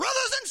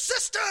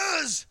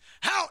sisters,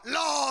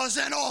 outlaws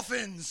and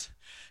orphans.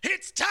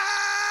 It's time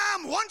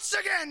once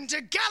again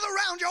to gather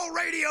round your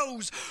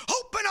radios,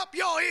 open up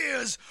your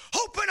ears,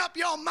 open up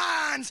your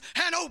minds,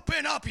 and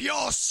open up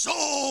your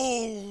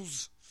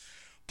souls.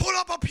 Pull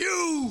up a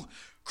pew,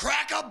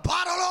 crack a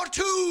bottle or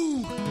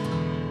two.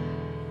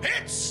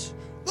 It's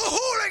the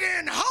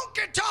Hooligan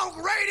Honky Tonk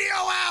Radio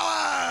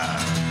Hour.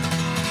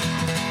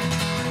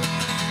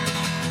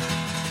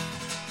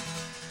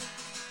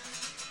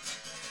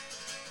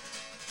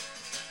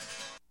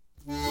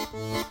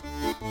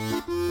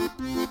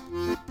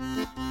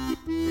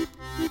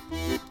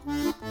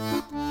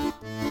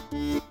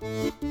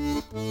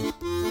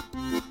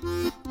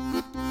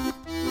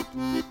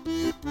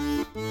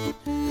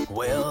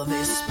 Well,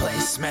 this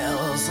place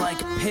smells like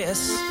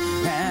piss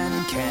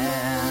and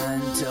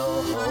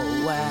candle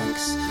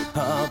wax.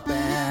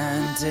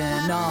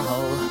 Abandon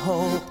all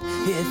hope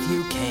if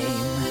you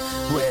came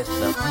with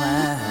a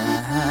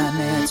plan.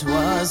 It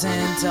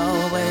wasn't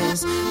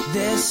always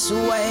this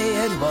way,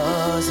 it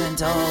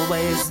wasn't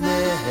always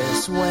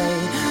this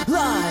way.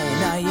 Lie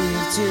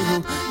naive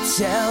to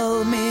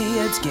tell me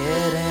it's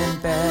getting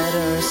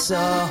better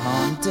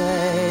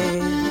someday.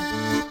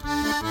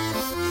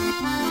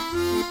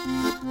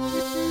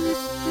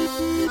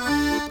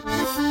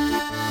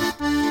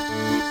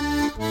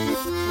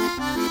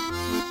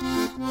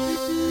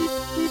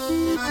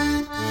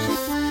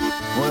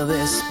 Well,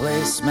 this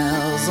place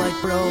smells like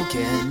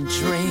broken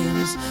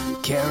dreams,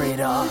 carried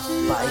off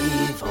by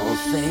evil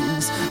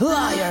things.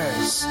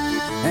 Liars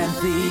and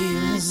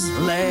thieves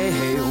lay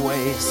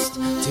waste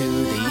to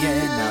the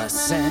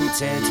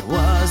innocent. It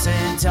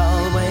wasn't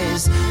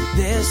always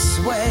this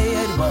way,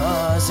 it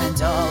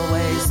wasn't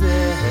always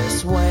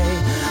this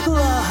way.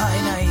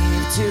 Lie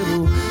naive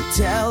to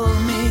tell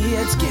me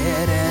it's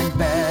getting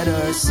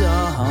better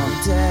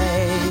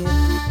someday.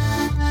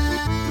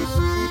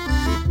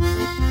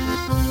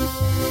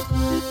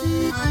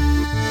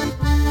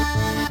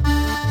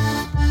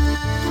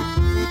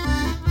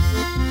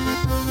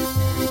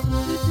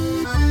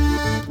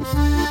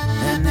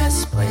 And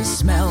this place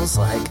smells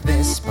like,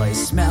 this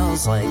place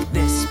smells like,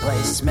 this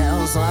place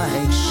smells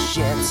like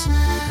shit.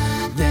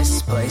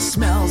 This place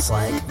smells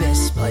like,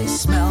 this place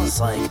smells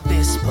like,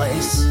 this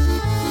place.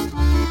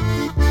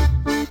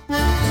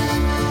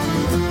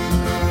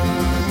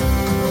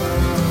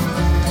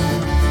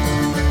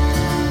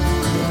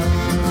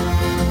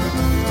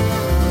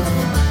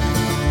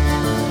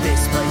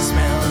 This place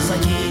smells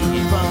like evil.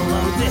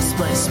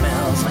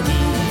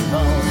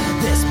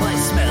 This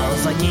place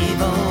smells like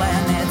evil,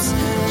 and it's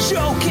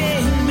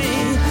choking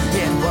me.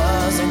 It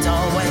wasn't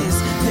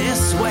always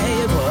this way.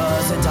 It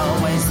wasn't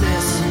always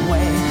this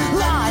way.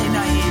 Lie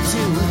naive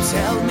to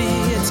tell me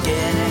it's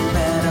getting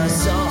better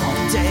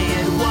someday.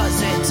 It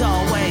wasn't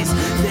always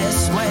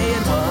this way.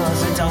 It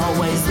wasn't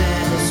always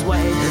this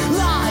way.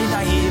 Lie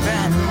naive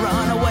and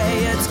run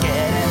away. It's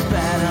getting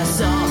better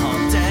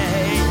someday.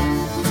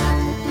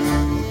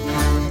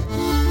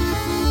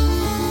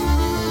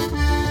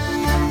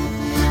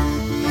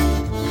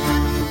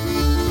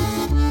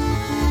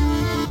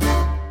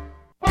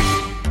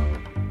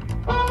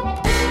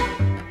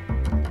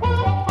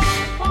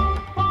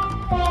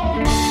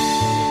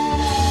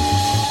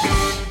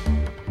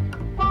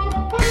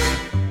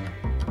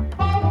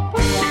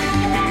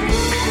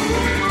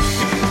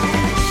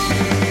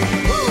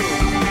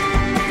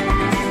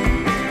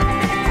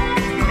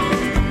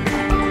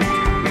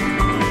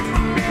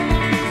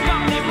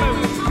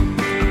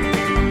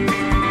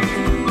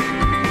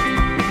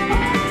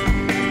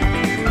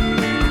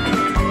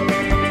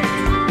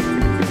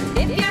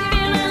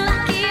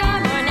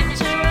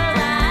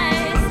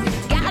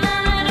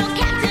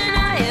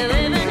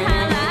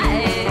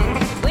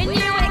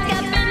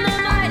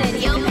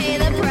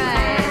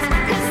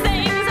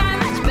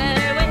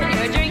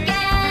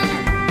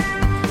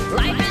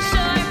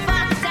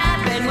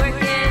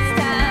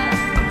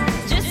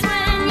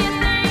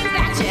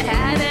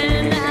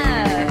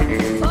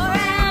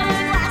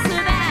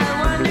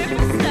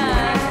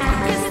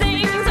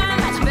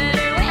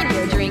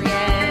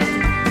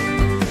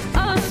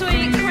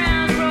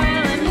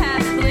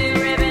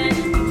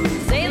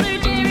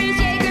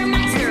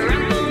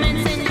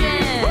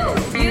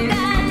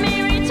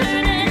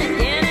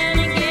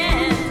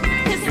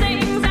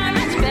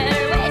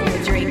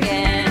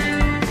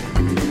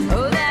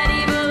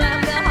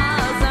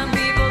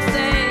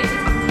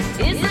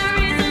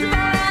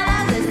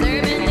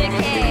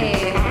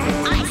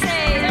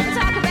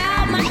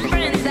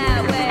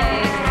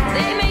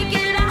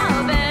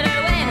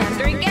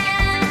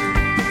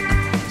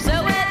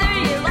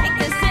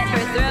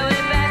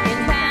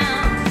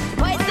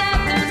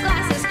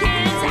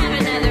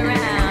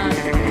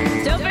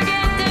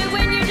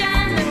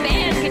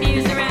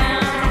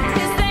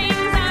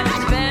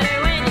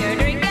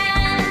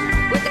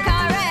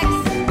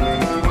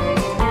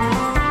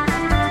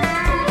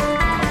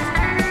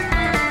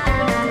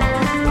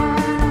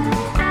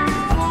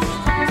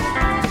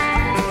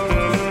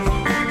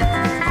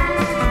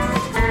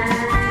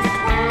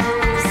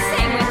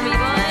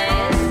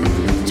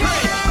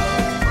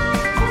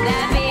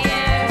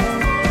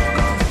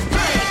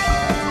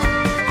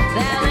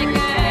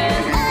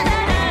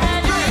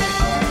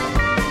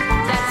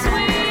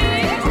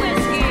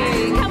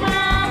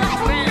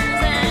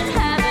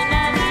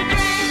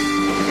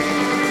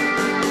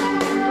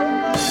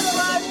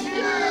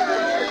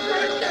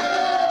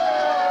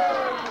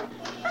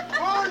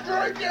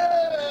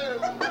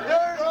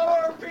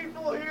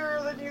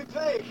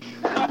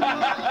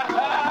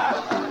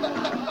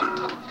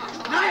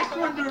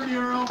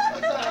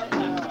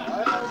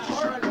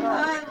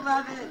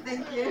 love it.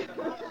 Thank you.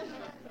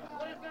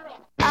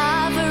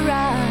 I've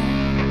arrived.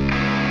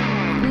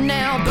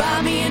 Now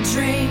buy me a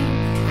drink.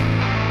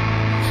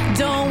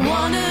 Don't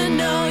wanna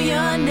know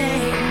your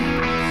name.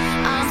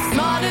 I'm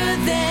smarter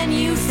than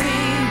you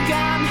think.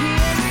 I'm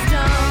here to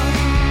stomp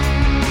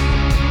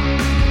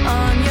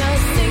on your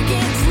sick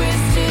and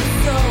twisted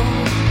soul.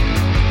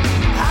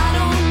 I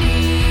don't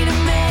need a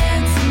man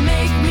to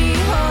make me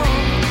whole.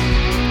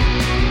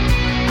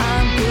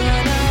 I'm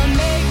gonna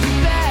make you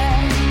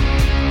back.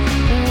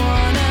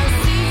 Wanna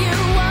see you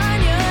on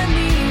your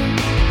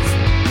knees.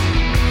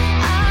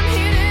 I'm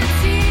here to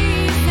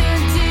tease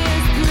and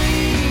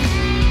displease.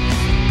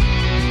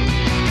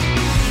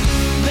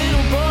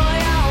 Little boy,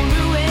 I'll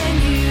ruin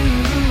you,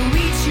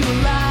 eat you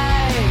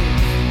alive.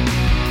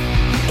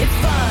 It's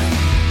fun.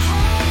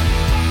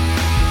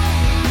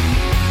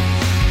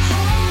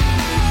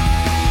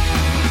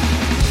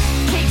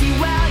 Kick you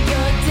while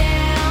you're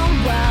down,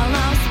 while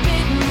I'm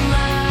spitting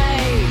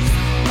lies.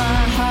 My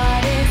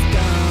heart is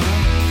gone.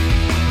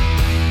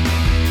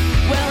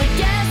 Well, I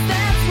guess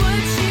that's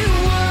what you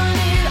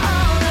wanted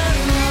all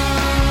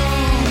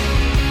along.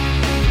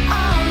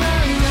 All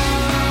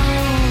along.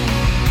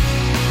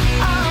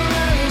 All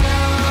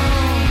along.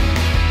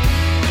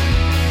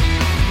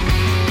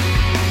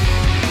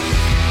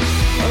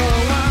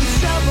 Oh, I'm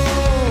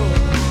troubled,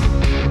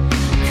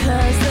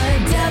 'cause the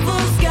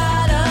devil's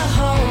got a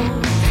hold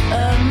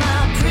of my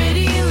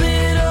pretty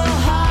little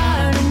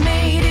heart and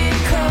made it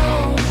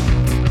cold.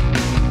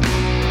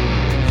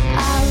 I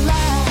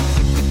laugh,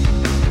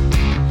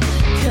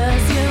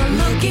 'cause you're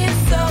looking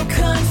so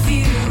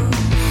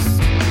confused.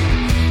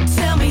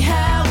 Tell me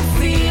how it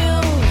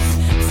feels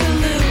to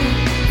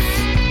lose.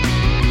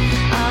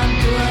 I'm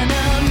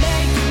gonna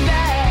make you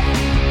back.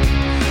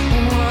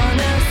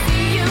 Wanna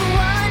see you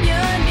on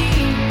your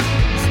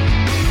knees.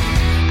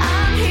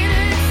 I'm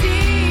here to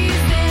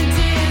tease and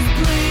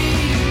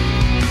displease.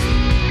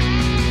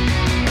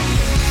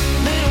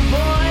 Little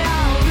boy,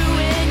 I'll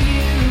ruin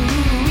you,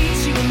 eat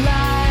you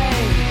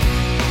alive.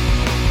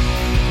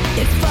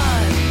 It's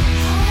fun.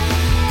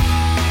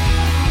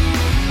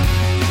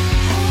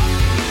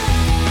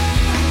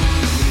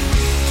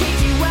 Kick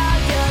you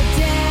while you're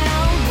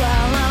down,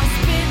 while I'm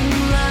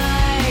spitting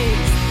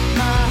lies.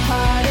 My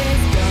heart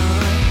is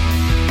gone.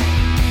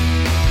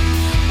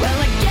 Well,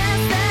 I guess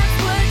that's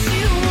what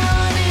you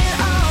wanted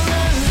all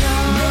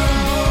along.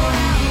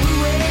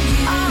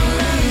 All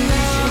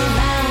along.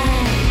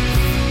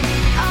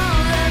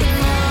 All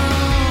along.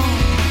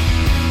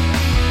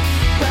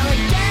 Well, I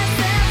guess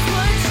that's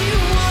what you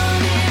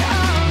wanted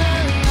all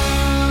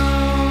along.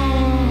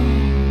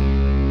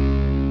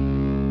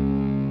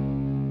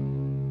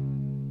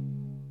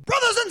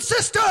 Brothers and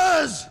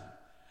sisters,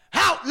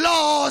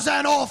 outlaws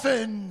and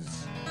orphans,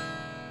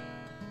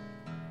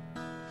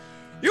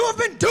 you have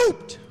been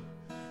duped,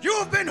 you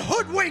have been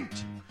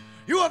hoodwinked,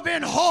 you have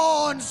been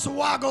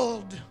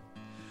hornswoggled.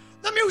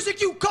 The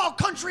music you call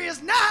country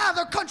is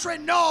neither country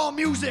nor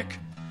music.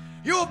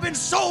 You have been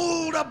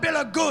sold a bill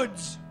of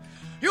goods.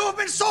 You have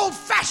been sold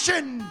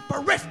fashion,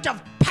 bereft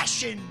of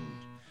passion.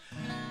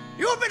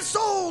 You have been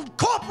sold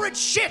corporate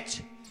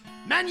shit,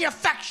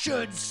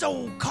 manufactured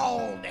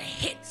so-called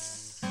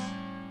hits.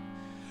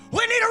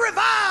 We need a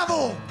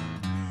revival.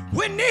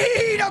 We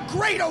need a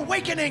great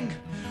awakening.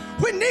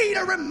 We need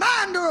a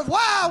reminder of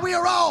why we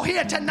are all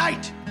here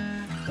tonight.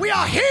 We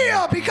are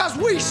here because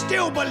we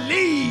still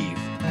believe.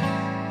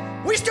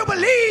 We still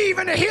believe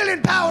in the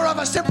healing power of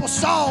a simple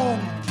song.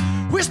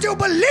 We still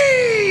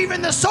believe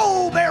in the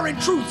soul-bearing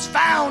truths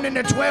found in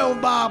the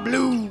 12-bar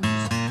blues.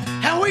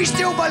 And we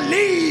still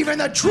believe in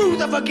the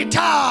truth of a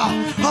guitar,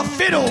 a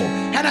fiddle,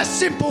 and a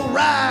simple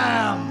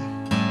rhyme.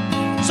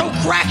 So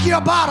crack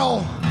your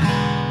bottle,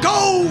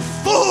 go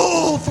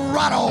full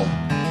throttle,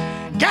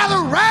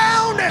 gather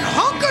round and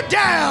hunker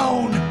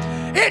down.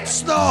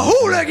 It's the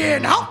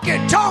Hooligan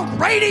Honky Tonk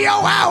Radio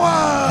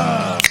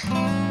Hour.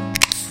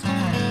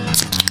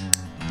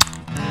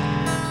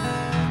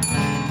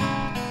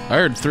 I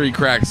heard 3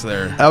 cracks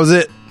there. That was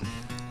it.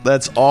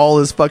 That's all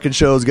this fucking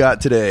show's got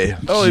today.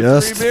 Only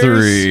Just 3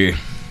 beers?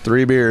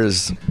 3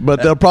 beers.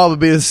 But they'll probably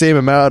be the same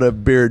amount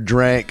of beer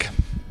drank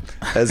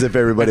as if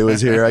everybody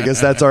was here. I guess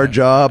that's our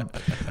job.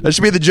 That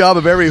should be the job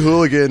of every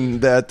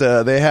hooligan, that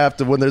they have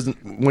to,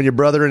 when your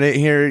brother ain't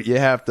here, you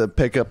have to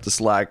pick up the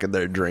slack and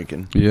they're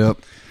drinking. Yep.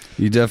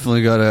 You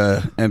definitely got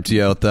to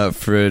empty out that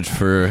fridge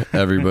for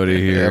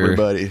everybody here.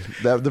 Everybody.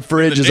 The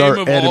fridge The is our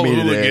name of all enemy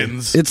today.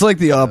 hooligans. It's like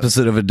the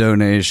opposite of a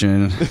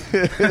donation.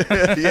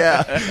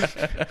 Yeah.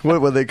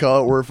 What they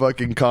call it? We're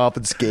fucking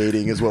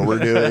confiscating is what we're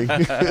doing.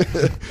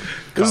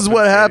 This is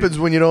what happens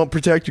when you don't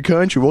protect your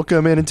country. We'll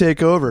come in and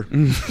take over.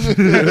 We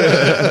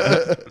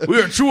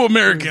are true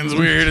Americans.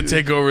 We're here to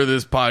take over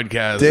this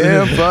podcast.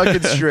 Damn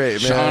fucking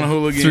straight, man. Sean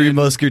Hooligan, Three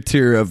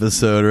Musketeer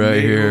episode right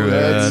Nate here,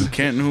 Hooligan, man.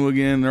 Kenton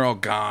Hooligan, they're all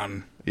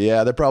gone.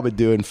 Yeah, they're probably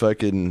doing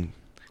fucking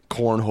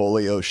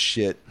cornholio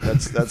shit.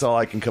 That's all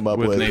I can come up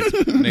with.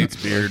 Nate's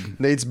beard.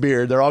 Nate's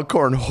beard. They're all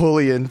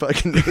cornholian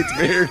fucking Nate's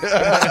beard.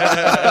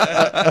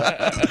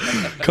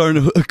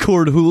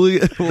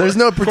 Cornhooligan. There's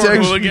no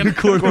protection.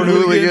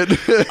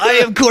 Cornhooligan. I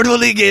am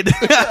Cornhooligan.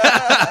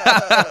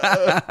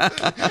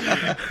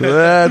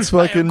 That's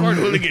fucking.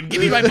 Cornhooligan.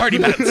 Give me my party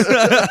pants.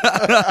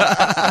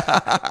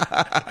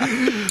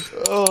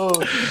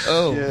 Oh.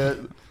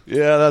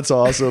 Yeah, that's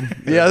awesome.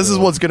 Yeah, this is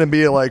what's going to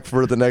be like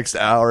for the next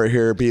hour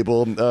here,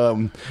 people.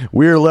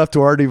 We are left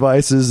to our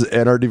devices,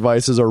 and our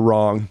devices are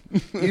wrong.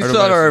 You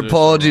thought our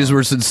apologies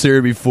were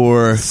sincere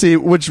before. See,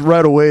 which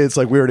right away, it's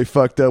like we already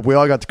fucked up. We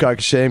all got the cock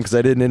of shame because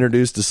I didn't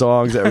introduce the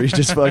songs that we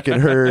just fucking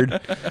heard.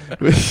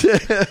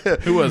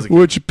 Who was it?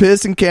 Which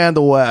Piss and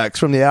Candle Wax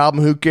from the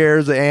album Who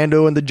Cares, the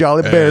Ando and the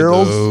Jolly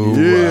Barrels.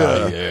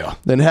 Yeah.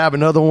 Then have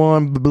another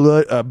one,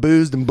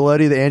 Boozed and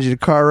Bloody, the Angie the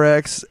Car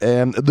Wrecks,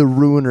 and The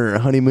Ruiner,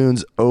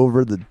 Honeymoon's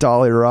Over the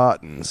Dolly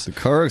Rottens. The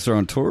Carricks are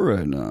on tour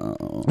right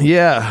now.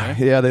 Yeah,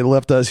 they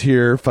left us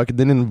here. Fucking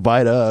didn't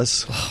invite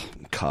us.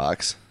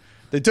 Cocks.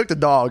 They took the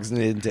dogs and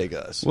they didn't take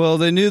us. Well,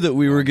 they knew that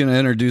we were going to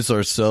introduce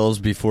ourselves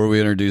before we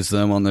introduced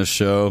them on this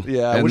show.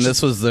 Yeah, and which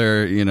this was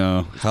their,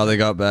 how they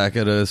got back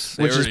at us.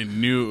 They already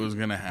knew it was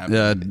going to happen.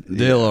 Yeah,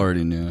 Dale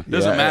already knew. It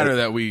doesn't matter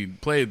that we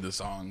played the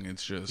song.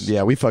 It's just...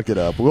 Yeah, we fucked it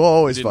up. We'll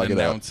always Didn't fuck it up.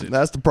 announce it.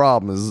 That's the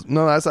problem.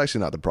 No, that's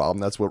actually not the problem.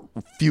 That's what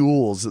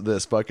fuels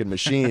this fucking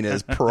machine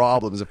is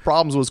problems. If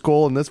problems was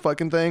cool in this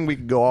fucking thing, we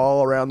could go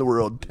all around the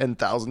world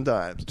 10,000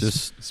 times.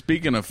 Just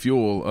Speaking of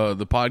fuel,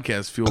 the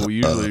podcast fuel we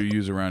usually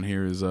use around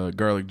here is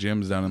Garlic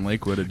Jim's down in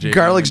Lakewood at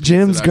Garlic's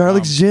Gyms.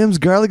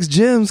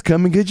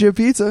 Come and get your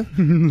pizza.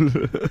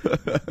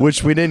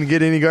 Which we didn't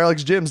get any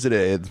Garlic's Gyms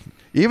today.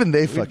 Even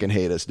they fucking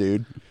hate us,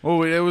 dude.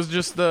 Well, it was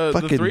just the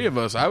Fucking- three of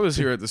us. I was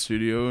here at the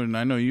studio, and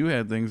I know you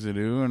had things to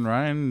do, and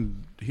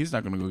Ryan, he's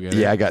not going to go get it.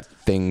 Yeah, I got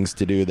things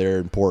to do. They're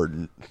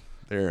important.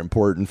 They're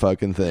important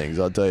fucking things.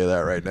 I'll tell you that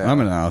right now. I'm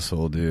an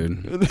asshole,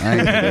 dude. I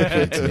ain't gonna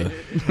get pizza.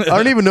 I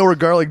don't even know where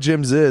Garlic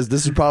Jim's is.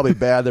 This is probably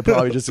bad. They're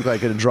probably just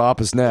like going to drop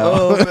us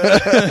now.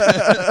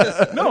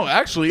 No,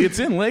 actually, it's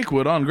in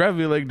Lakewood on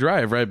Gravity Lake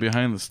Drive, right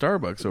behind the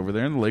Starbucks over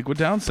there in the Lakewood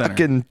Town Center.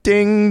 Fucking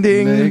ding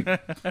ding.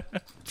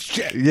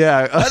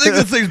 Yeah. I think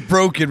this thing's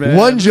broken, man.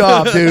 One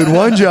job, dude.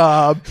 One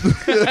job.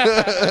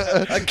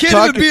 I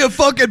can't even be a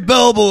fucking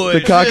bellboy.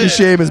 The cock of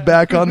shame is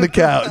back on the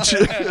couch.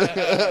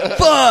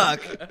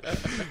 Fuck.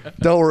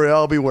 Don't worry,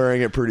 I'll be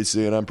wearing it pretty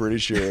soon. I'm pretty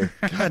sure.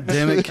 God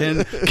damn it,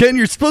 Ken. Ken,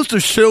 you're supposed to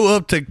show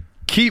up to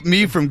keep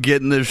me from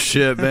getting this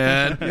shit,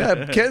 man.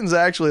 Yeah, Ken's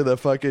actually the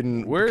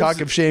fucking Where's-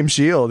 cock of shame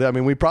shield. I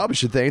mean, we probably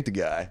should thank the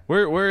guy.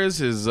 Where is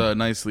his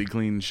nicely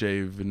clean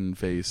shaven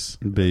face?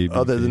 Baby.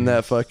 Other than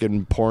that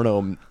fucking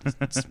porno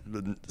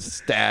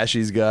stash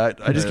he's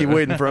got, I just keep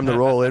waiting for him to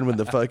roll in with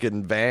the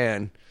fucking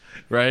van.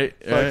 Right?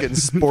 Fucking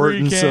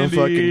sporting Free some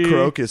candy. fucking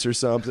crocus or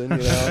something, you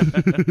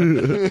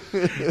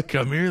know?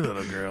 Come here,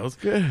 little girls.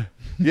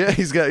 Yeah,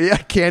 he's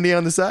got candy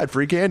on the side,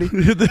 free candy.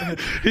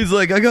 He's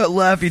like, I got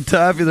Laffy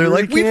Taffy. They're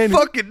like, we candy.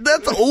 fucking,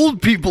 that's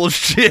old people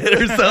shit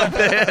or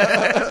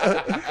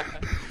something.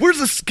 Where's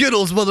the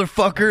Skittles,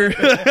 motherfucker?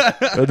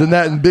 Other than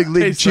that, and Big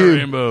League Taste the Chew.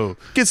 rainbow.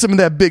 Get some of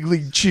that Big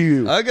League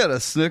Chew. I got a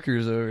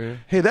Snickers over here.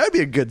 Hey, that'd be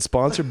a good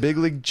sponsor, Big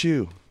League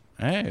Chew.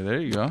 Hey, there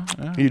you go.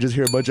 Yeah. You just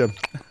hear a bunch of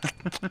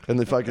in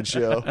the fucking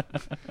show.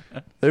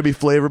 There'd be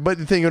flavor, but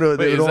the thing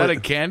Wait, is that a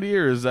candy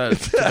or is that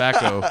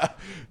tobacco?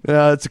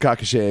 No, it's a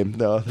cock of shame.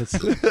 No, that's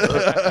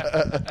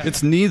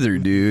It's neither,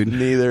 dude.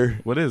 neither.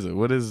 What is it?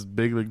 What is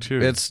Big League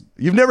Chew? It's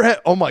You've never had?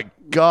 Oh my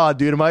god,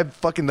 dude, am I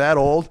fucking that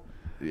old?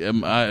 go to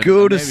maybe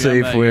I'm that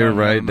Safeway young,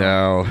 I right don't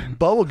know. now.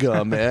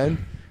 Bubblegum,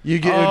 man. You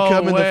get Oh,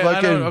 come in the wait,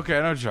 fucking. I know what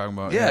you're talking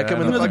about. Yeah,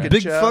 come in You the know the fucking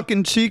big chow.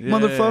 fucking cheek Yeah.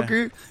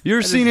 motherfucker? You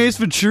ever seen Ace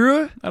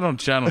Ventura? I don't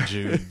channel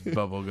chew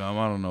bubble gum.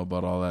 I don't know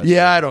about all that.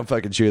 Yeah, I don't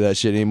fucking chew that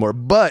shit anymore.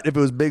 But if it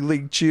was Big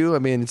League Chew, I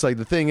mean, it's like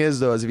the thing is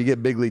though, is if you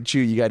get Big League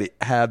Chew, you got to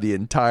have the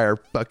entire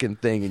fucking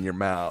thing in your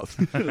mouth.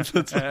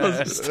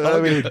 I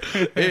mean,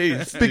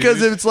 Ace.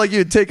 because if it's like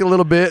you take a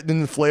little bit and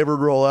then the flavor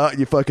would roll out,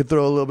 and you fucking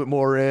throw a little bit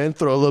more in,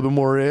 throw a little bit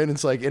more in.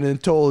 It's like in a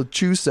total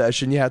chew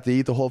session, you have to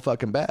eat the whole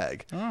fucking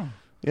bag. Oh.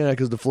 Yeah,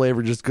 because the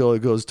flavor just goes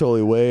totally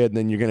away, and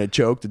then you're gonna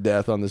choke to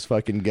death on this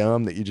fucking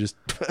gum that you just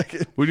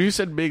fucking. When you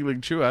said Big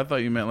League Chew, I thought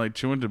you meant like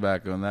chewing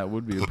tobacco, and that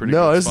would be a pretty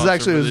No, good this is sponsor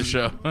actually for this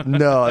show.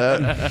 No.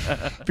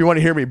 If you want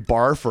to hear me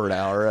barf for an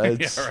hour,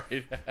 it's, Yeah,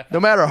 right.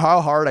 no matter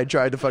how hard I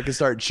tried to fucking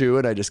start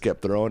chewing, I just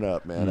kept throwing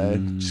up, man. I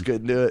just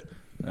couldn't do it.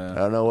 I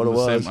don't know what it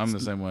was. I'm the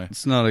same way.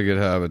 It's not a good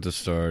habit to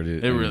start.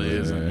 It really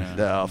isn't. Yeah.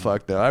 No,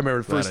 fuck no. I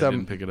remember the Glad first I time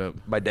didn't pick it up.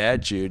 my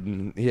dad chewed,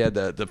 and he had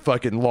the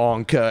fucking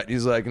long cut.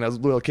 He's like, and I was a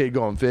little kid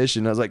going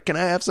fishing. I was like, "Can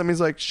I have some?" He's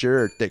like,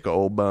 "Sure, take a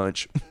whole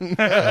bunch."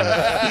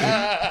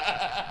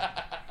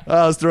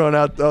 I was throwing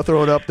up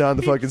down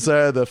the fucking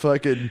side of the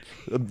fucking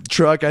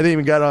truck. I didn't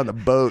even got on the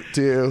boat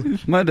too.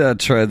 My dad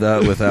tried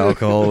that with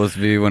alcohol with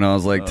me when I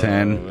was like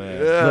 10.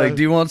 Yeah. Like,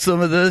 do you want some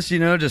of this? You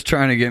know, just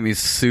trying to get me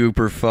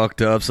super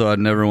fucked up so I'd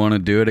never want to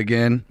do it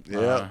again.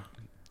 Yeah.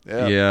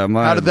 Yeah,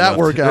 how did that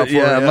work out for you?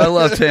 Yeah, my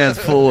left hand's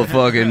full of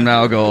fucking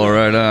Malgol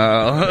right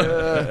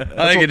now.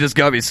 I think it just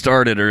got me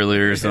started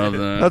earlier or something.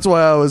 That's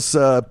why I was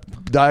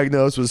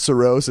diagnosed with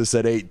cirrhosis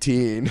at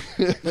 18.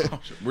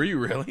 Were you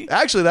really?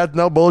 Actually, that's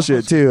no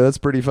bullshit too. That's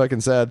a pretty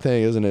fucking sad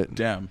thing, isn't it?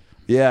 Damn.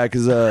 Yeah,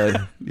 because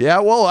I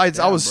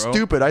was bro.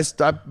 stupid. I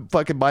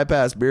fucking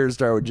bypassed beer and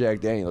started with Jack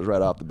Daniels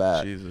right off the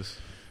bat. Jesus.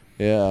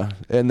 Yeah,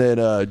 and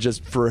then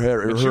just for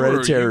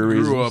hereditary you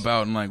reasons. grew up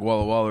out in like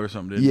Walla Walla or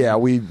something, didn't Yeah,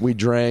 you? we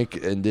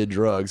drank and did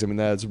drugs. I mean,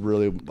 that's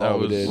really all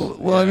we was- did.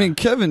 Well, I mean,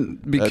 Kevin,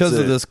 because That's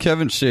of it. this,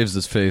 Kevin shaves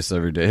his face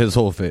every day, his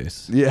whole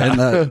face. Yeah. and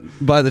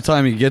that, by the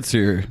time he gets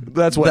here,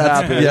 That's what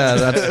happened. Yeah,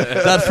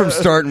 that's from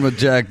starting with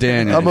Jack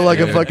Daniels. I'm like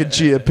a fucking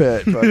chia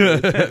pet. But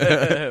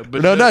No,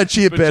 just- not a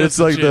chia but pet. just It's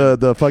like chin.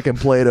 the fucking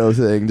Play-Doh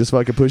thing. Just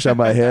fucking push on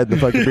my head and the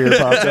fucking beer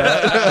pops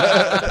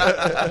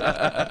out.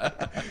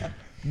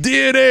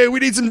 DNA, we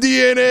need some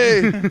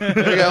DNA.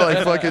 I got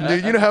like fucking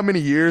dude. You know how many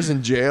years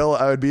in jail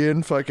I would be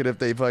in fucking if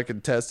they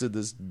fucking tested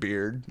this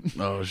beard?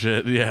 Oh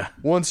shit! Yeah.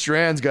 One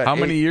strand's got How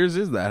many 8. years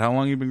is that? How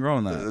long you been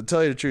growing that? To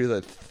tell you the truth,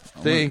 I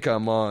think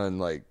I'm on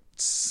like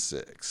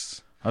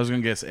 6. I was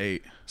gonna guess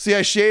 8. See,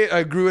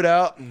 I grew it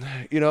out.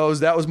 You know,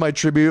 that was my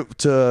tribute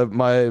to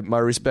my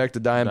respect to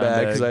Dimebag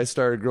because I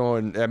started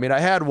growing. I mean, I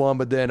had one,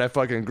 but then I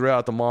fucking grew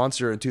out the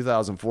monster in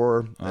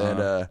 2004,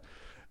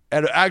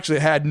 and actually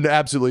had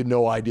absolutely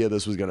no idea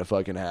this was gonna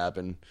fucking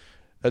happen.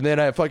 And then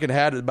I fucking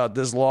had it about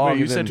this long. Wait,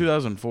 you and said then-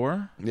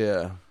 2004?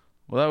 Yeah,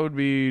 Well, that would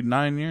be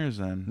 9 years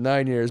then.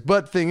 9 years.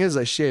 But the thing is,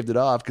 I shaved it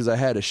off because I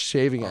had a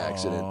shaving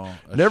accident.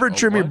 Never a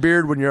trim your what?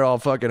 beard when you're all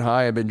fucking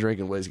high and been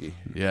drinking whiskey.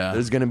 Yeah.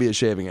 There's gonna be a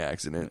shaving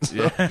accident.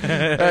 So I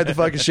had to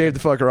fucking shave the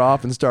fucker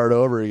off and start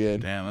over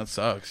again. Damn, that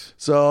sucks.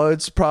 So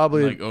it's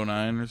probably Like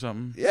 09 or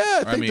something. Yeah,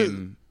 I Or I think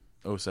mean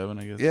 07,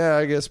 I guess. yeah,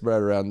 I guess right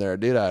around there,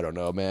 dude. I don't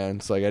know, man.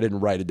 It's like I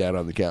didn't write it down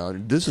on the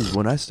calendar. This is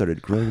when I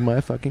started growing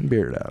my fucking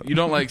beard out. You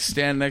don't like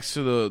stand next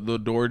to the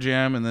door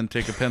jam and then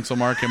take a pencil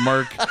mark and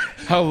mark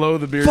how low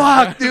the beard.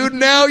 Fuck, dude.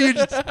 Now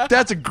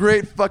that's a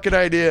great fucking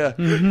idea.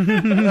 That'd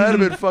have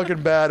been fucking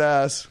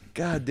badass.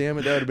 God damn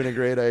it, that would have been a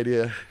great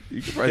idea.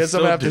 Guess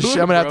I'm gonna have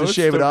to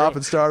shave it off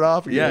and start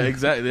off again. Yeah,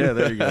 exactly. Yeah,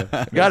 there you go.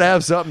 Gotta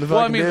have something to Well,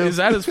 I fucking mean, do. is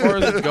that as far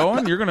as it's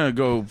going? You're gonna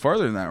go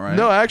farther than that, right?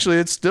 No, actually,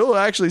 it still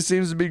actually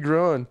seems to be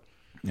growing.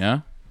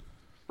 Yeah.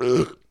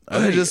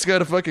 I just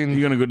gotta fucking.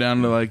 You gonna go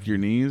down to like your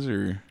knees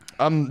or?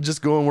 I'm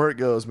just going where it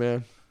goes,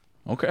 man.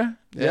 Okay.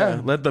 Yeah.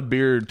 Let the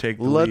beard take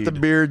the Let lead. the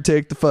beard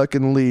take the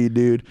fucking lead,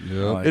 dude.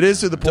 Yep. It is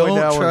to the point Don't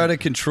now. try where- to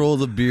control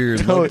the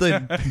beard. Let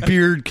the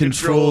beard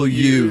control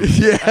you. We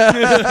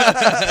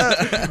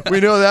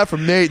know that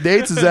from Nate.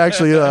 Nate's is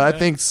actually, I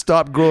think,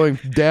 stopped growing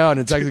down.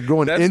 It's actually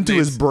growing That's into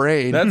his Nate's-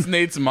 brain. That's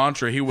Nate's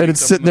mantra. He wakes And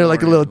it's up sitting in the there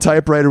like a morning, little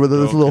typewriter with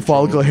those little control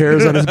follicle the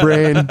hairs on his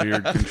brain.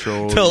 beard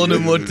control. Telling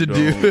him you what to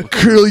do. don't.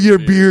 Curl your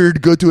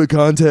beard, go to a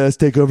contest,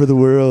 take over the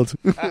world.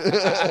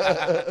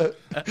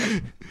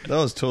 That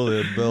was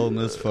totally a bell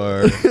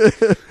misfire.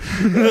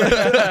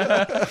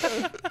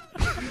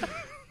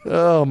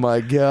 Oh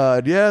my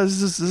god. Yeah,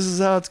 this is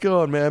how it's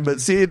going, man.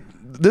 But see,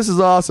 this is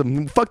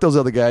awesome. Fuck those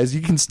other guys.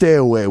 You can stay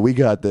away. We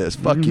got this.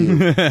 Fuck you.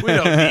 We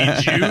don't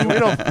need you. We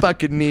don't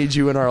fucking need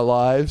you in our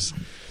lives.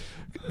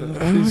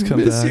 Please come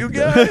Miss back. you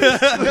guys.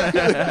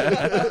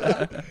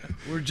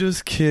 We're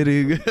just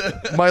kidding.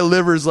 My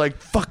liver's like,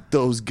 fuck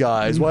those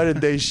guys. Why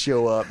did they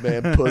show up,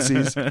 man?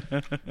 Pussies.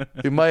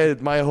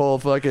 Dude, my whole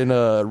fucking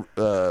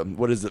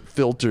what is it?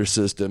 Filter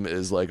system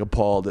is like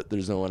appalled that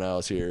there's no one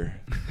else here.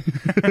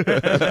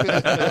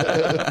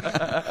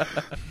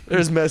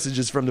 There's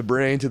messages from the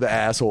brain to the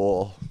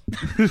asshole.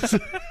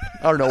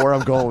 I don't know where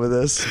I'm going with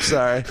this.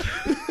 Sorry.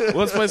 Well,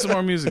 let's play some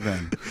more music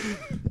then.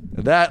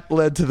 That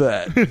led to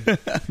that.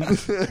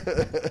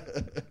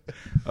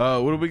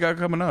 What do we got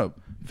coming up?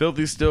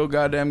 Filthy Still,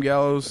 Goddamn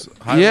Gallows.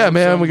 Yeah,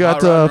 man, we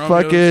got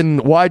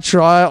fucking Wide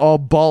Try, all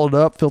balled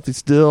up, Filthy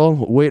Still,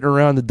 Waiting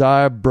Around to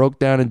Die, Broke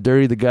Down and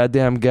Dirty, The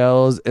Goddamn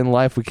Gallows, In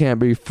Life We Can't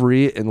Be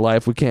Free, In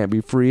Life We Can't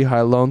Be Free,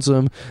 High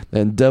Lonesome,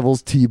 then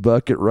Devil's Tea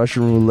Bucket,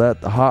 Russian Roulette,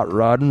 The Hot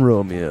Rod and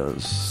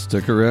Romeos.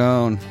 Stick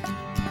around.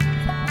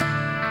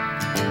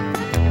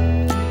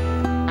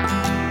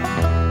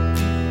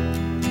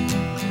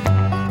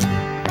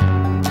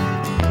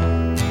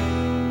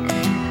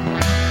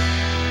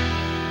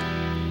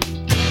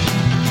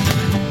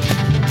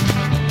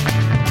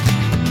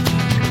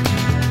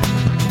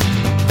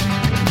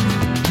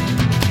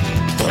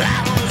 Well,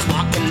 I was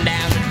walking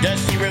down the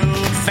dusty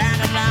road,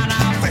 found a lawn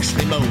all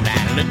freshly mowed.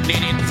 I looked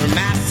at it from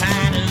my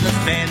side of the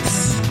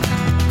fence.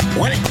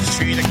 Well, it's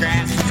true the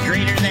grass is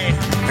greener there,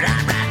 but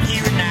I'm right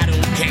here and I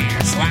don't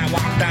care. So I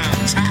walked on,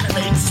 tried to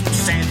make some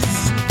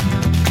sense.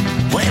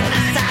 Well,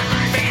 I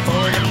stopped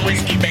for the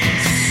whiskey beds.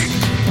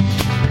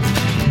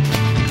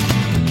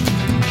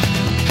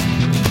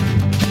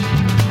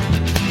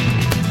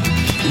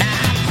 Now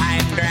I'm high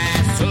and dry,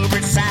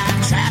 sober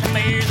side, try to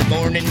bear the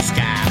morning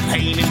sky.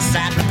 Pain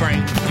inside my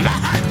brain, my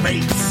heart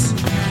beats.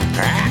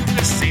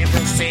 After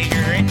several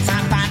cigarettes, I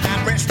find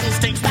my breast still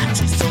stinks. My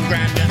teeth so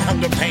grinding,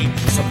 hunger pain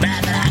so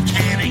bad that I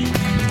can't eat.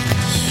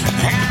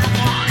 And I'm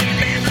walking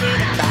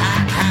barefoot in the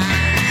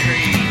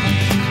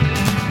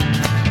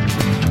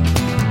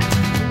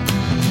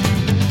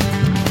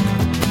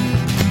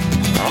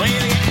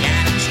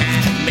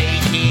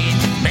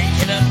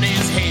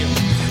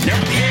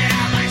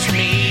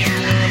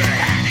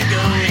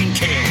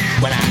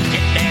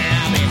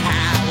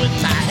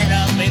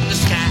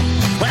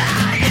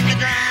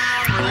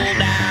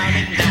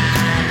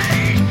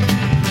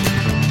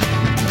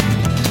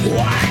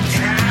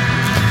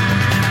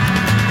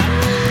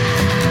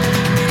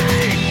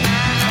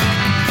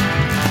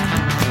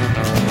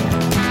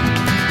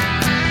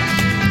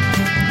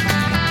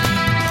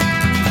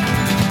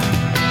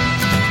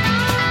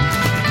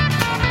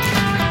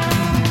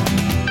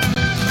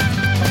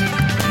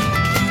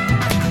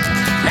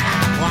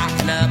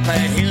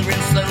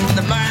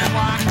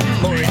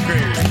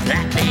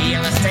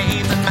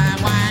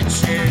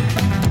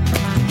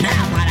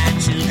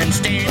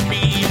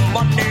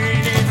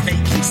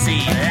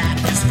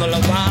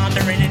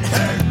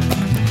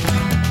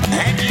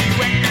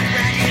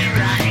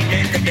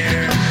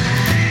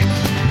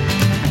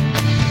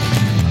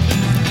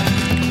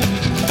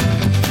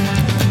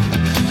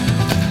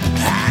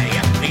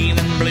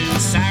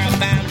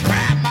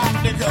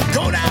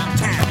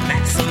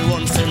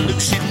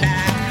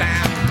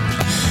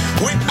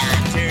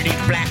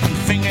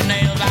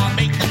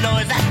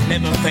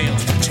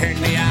turned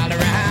me all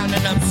around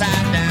and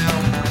upside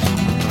down.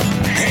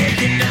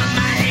 Taking up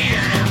my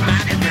hand up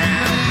by the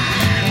ground.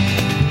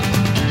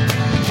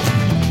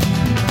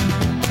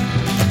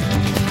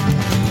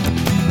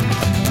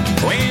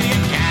 Well, you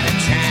gotta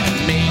try to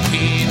make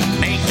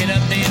it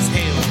up this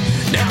hill.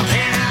 Don't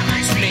care how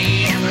much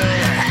me ever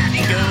have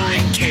to go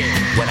and kill.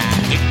 When I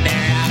get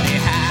there, I'll be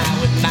high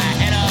with my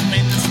head up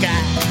in the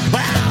sky.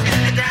 Well, I'll hit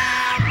the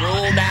ground,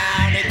 roll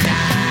down and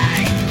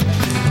die.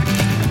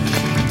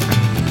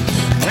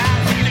 Well,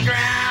 I'll hit the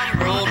ground,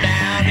 roll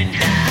down and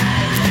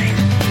die.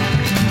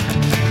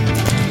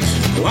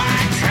 Why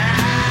try?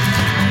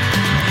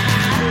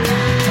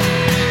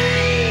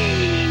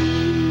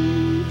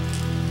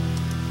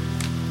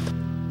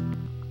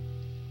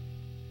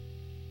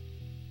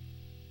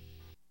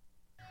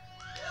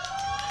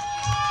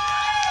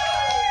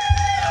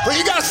 Well,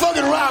 you guys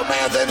fucking rock,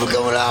 man. Thanks for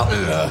coming out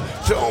and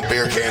throwing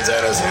beer cans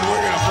at us, and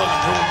we're gonna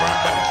fucking throw them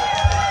right back.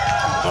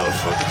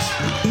 Motherfuckers.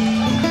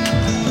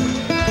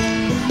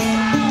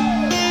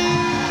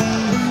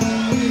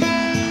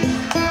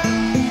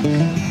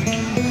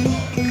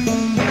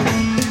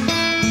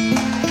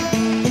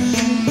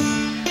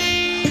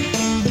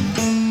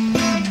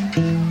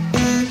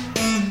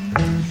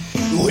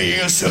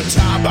 Well,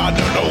 sometimes I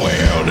don't know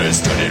where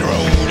this dirty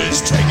road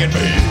is taking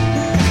me.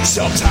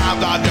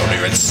 Sometimes I don't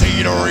even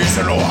see the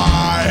reason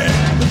why.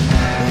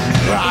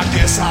 I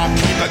guess I'll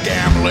keep a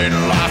gambling,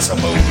 lots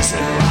of booze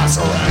and lots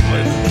of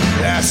rambling.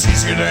 That's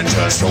easier than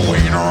just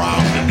waiting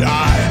around to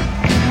die.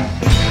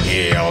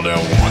 Yeah, the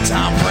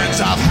one-time friends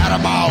I've had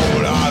about,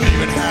 I've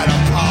even had a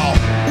pal.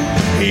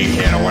 He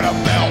hit her with a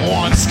belt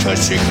once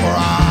 'cause she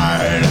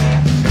cried.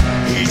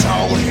 He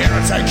told him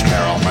to take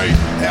care of me.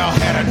 They'll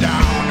head her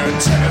down to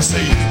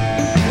Tennessee.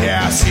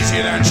 Yeah, it's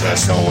easier than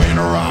just waiting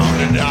around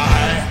to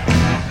die.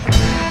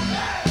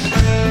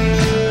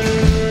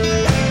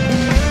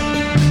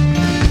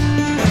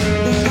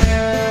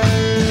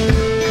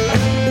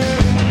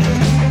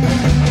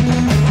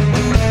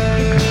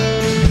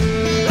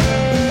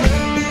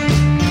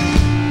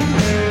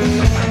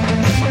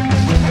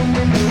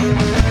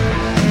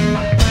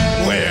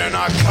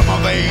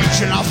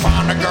 And I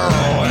found a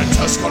girl in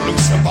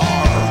Tuscaloosa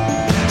bar.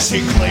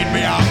 She cleaned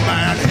me out,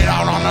 man, hit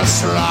out on the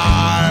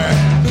slide.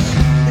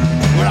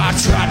 When I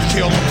tried to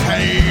kill the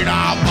pain,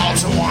 I bought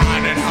some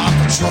wine and hopped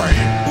the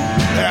train.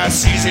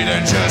 That's easy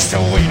than just to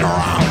wait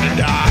around and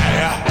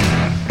die.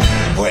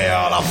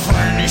 Well, a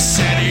friend, he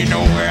said he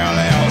knew where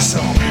the hell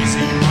some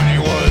easy money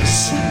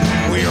was.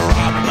 We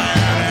robbed a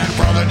man and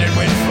brother, did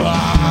we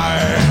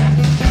fly.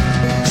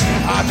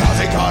 I thought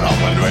they caught up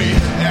with me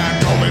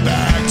and drove me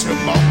back to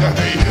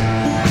Monterey.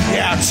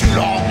 Yeah, 2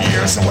 long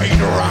years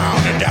waiting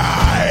around to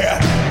die.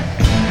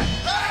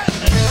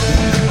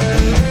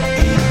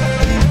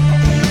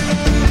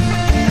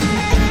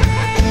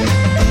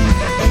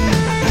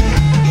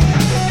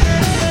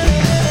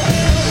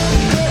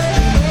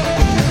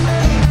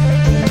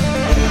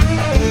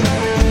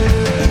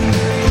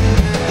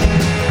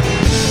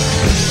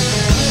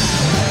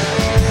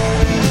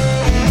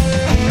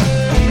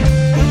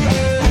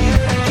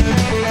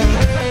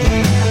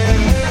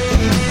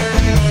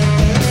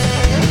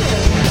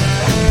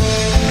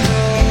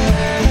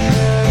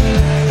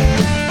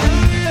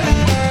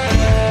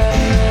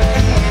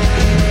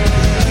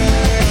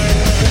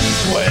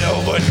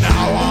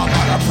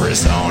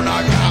 Prison,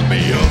 I got me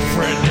a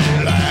friend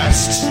at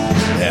last.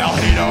 Hell,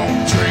 he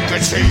don't drink a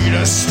tea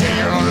to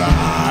stay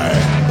alive.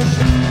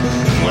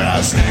 Well,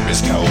 his name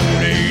is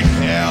Codeine.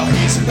 Hell,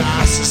 he's the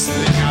nicest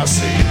thing I've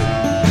seen.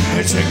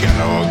 It's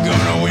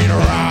gonna wait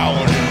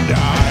around and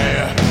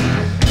die.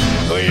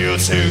 You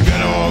two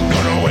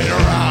gonna wait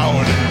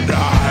around and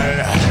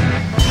die.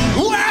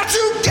 Well,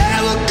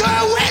 together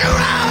gonna wait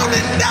around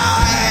and die.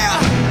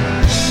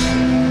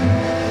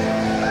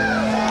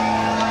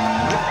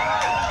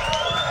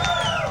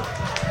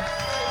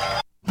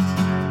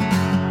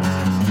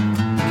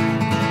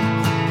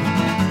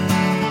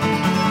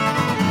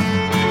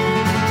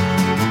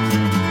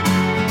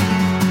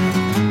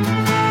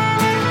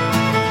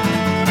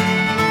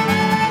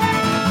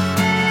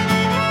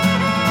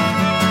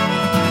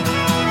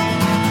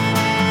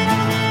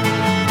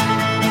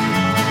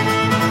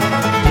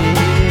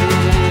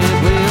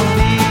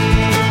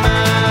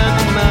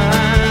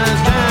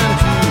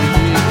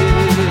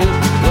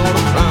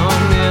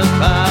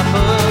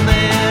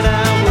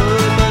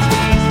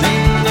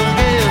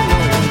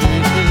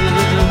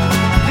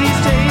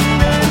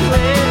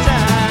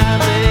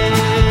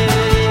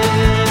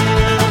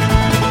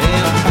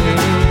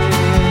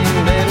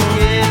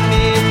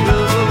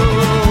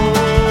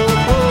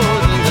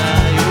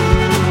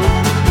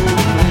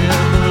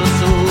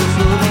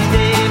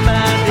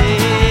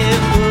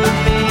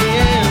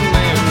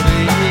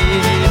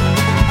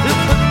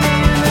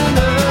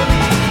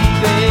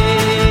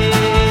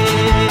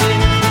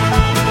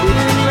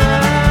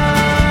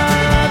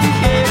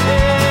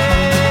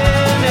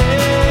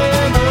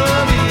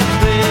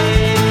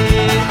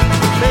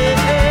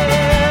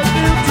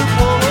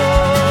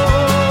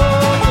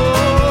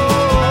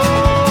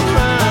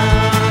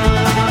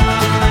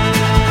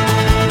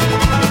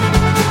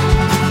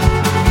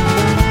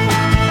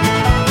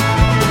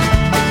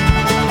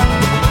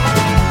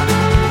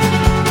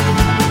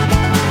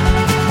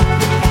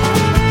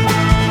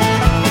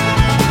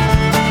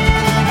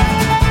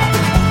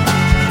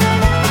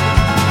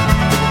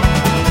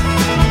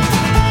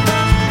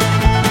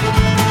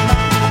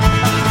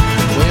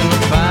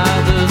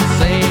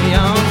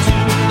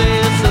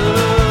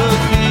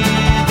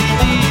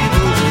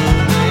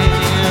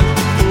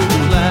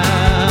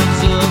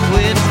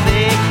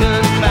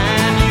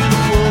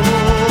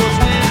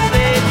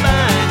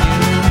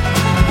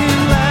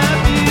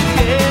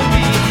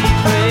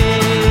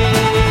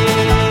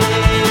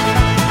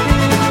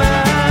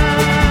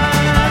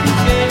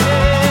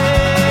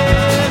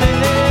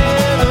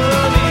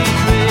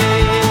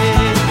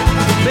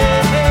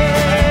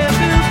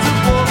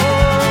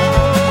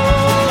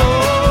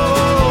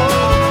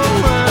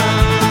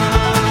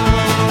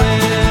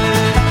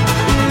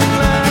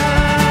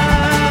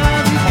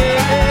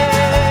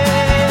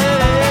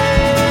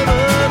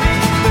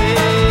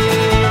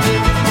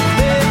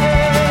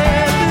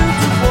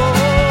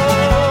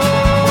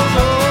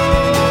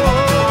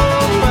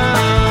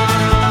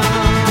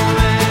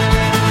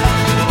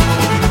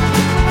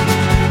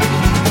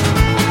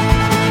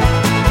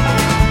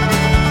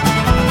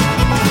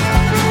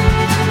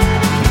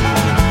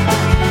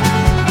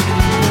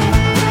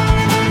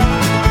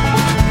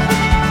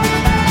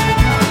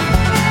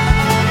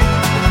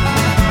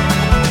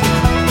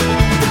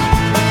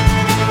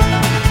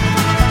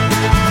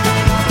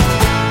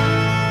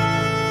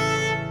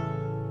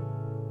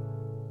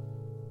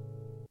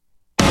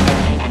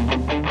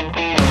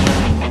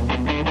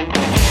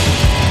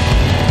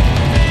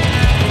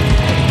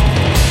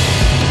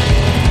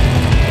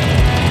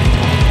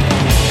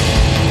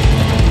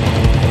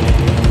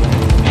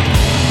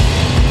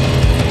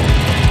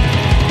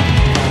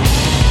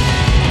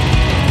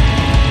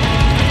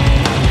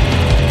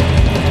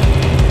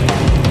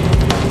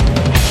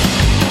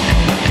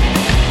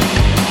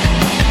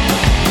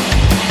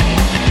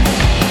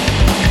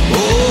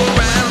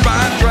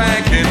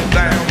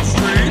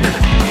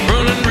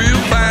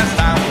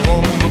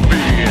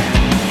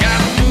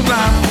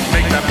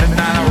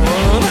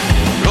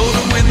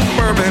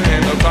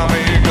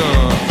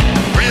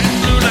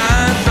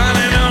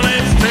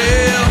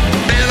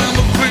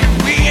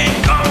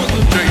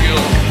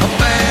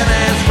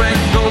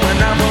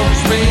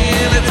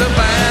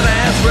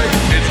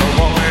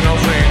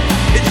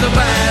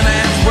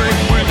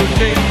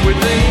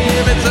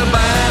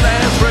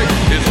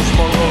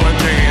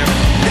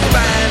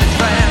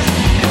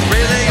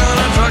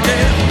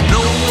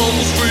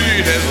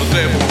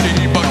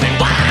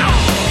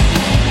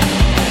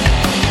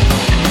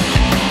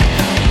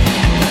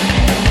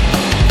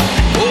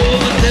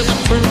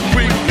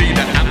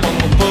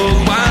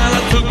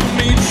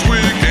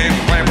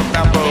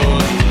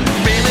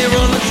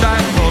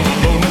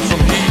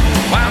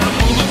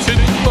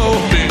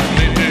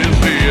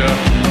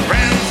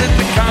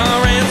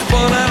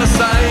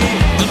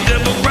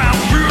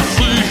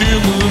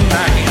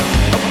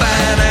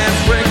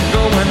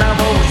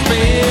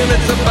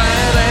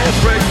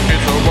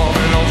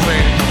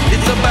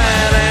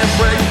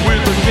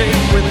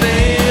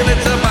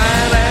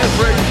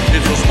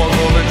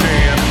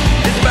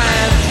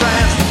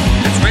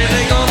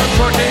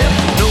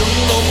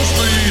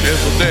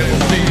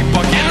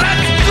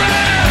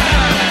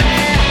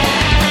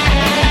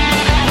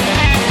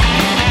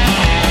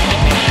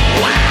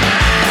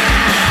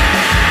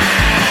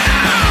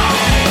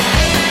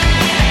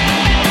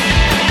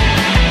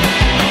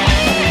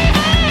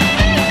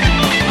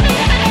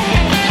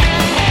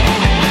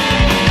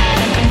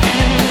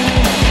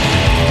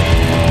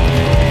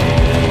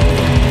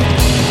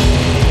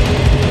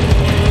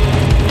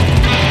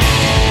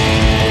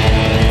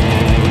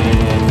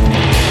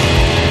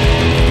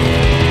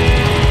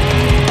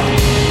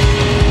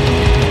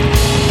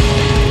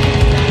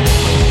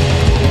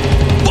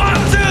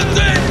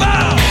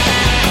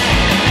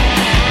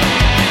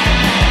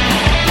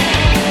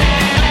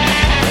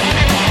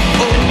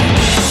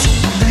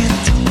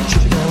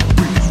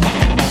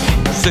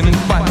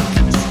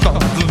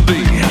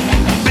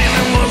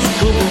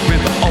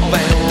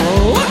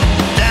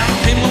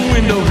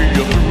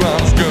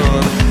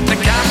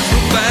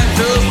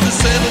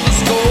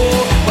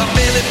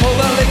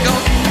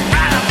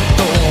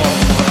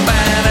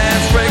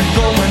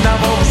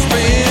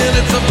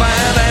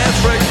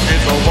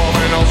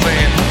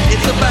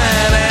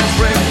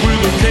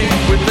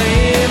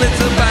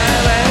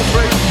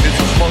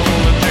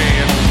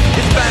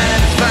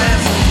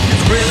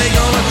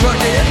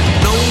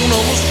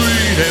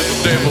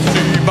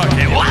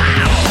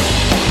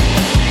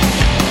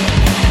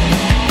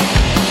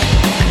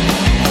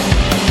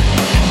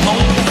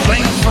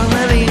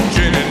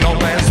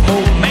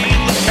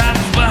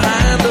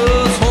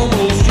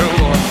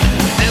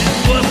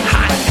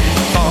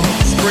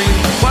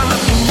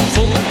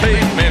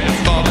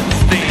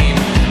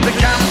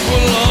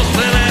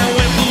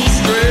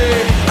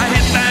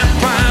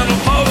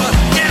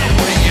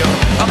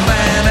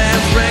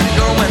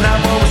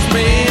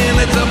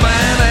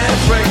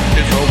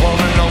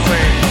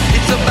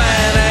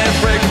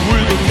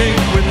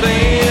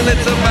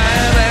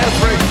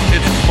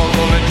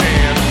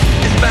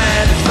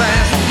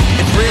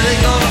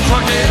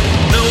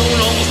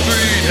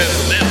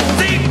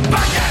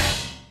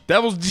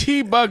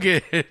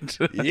 T-Bucket.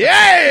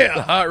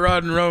 Yeah! Hot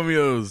Rod and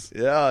Romeo's.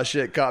 Yeah,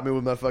 shit, caught me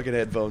with my fucking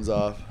headphones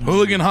off.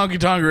 Hooligan Honky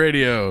Tonk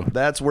Radio.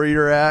 That's where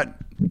you're at.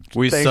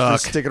 We Thanks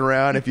suck. for sticking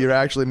around if you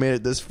actually made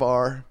it this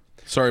far.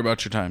 Sorry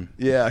about your time.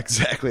 Yeah,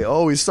 exactly.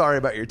 Always sorry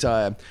about your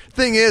time.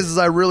 Thing is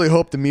I really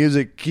hope the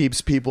music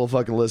keeps people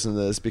fucking listening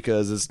to this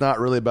because it's not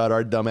really about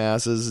our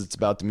dumbasses. It's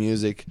about the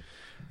music.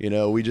 You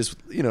know, we just,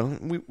 you know,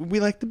 we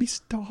like to be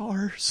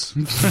stars.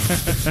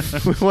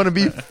 We want to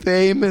be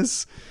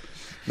famous.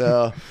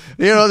 No,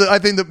 you know, I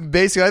think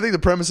the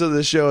premise of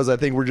this show is I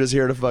think we're just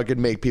here to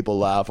fucking make people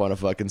laugh on a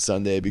fucking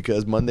Sunday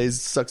because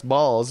Mondays sucks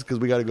balls because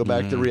we got to go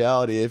back to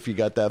reality if you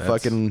got that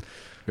fucking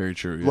very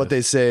true. what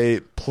they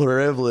say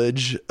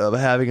privilege of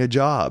having a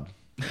job.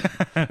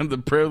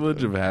 The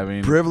privilege of having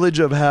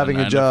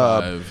A 9 to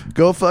job. 5.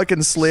 Go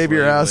fucking slave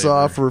your ass labor.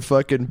 off for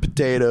fucking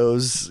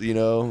potatoes, you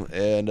know,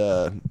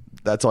 and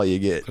that's all you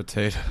get.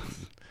 Potato.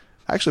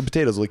 Actually,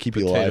 potatoes will keep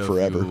you alive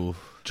forever. fuel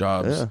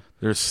jobs. Yeah.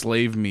 They're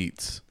slave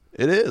meats.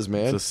 It is,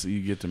 man. So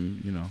you get to,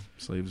 you know,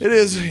 slaves. It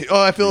is. Oh,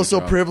 I feel Your so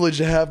job. privileged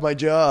to have my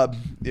job.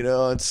 You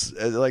know, it's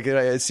like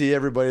I see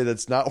everybody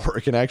that's not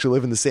working actually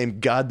living the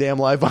same goddamn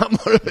life I'm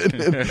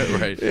living.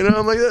 Right. You know,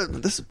 I'm like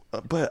this,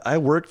 but I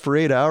worked for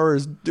 8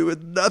 hours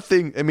doing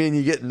nothing. I mean,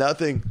 you get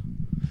nothing.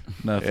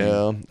 Nothing. You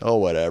know? Oh,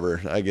 whatever.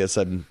 I guess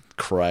I'm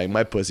crying.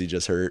 My pussy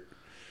just hurt.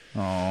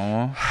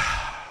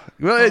 Aw.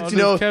 Well, Oh, it's, you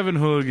know, does Kevin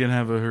Hooligan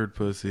have a hurt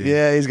pussy?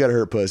 yeah, he's got a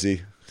hurt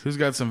pussy. Who's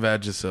got some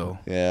Vagisil?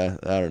 Yeah,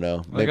 I don't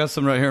know. I got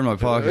some right here in my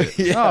pocket.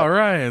 Yeah. Oh,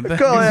 Ryan.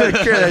 Call that,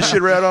 carry that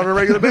shit around on a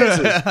regular basis.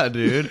 Yeah,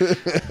 dude.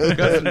 I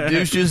got some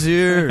douches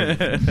here.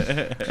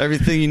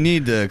 Everything you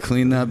need to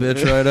clean that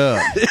bitch right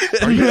up.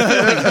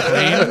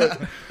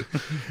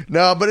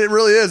 No, but it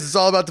really is. It's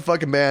all about the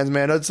fucking bands,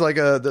 man. It's like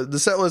the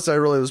set list I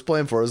really was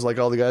playing for is like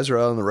all the guys who are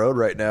out on the road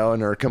right now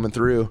and are coming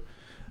through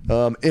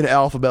in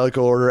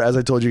alphabetical order, as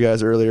I told you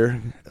guys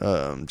earlier.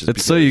 Just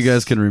It's so you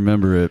guys can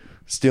remember it.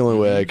 It's the only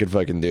way I could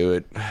fucking do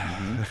it. I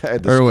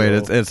had to Or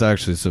wait, scroll. it's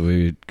actually so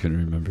we can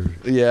remember.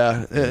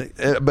 Yeah,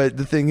 but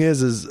the thing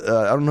is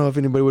I don't know if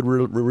anybody would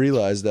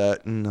realize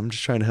that, and I'm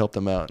just trying to help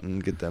them out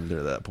and get them to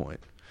that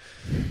point.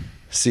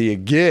 See,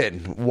 again,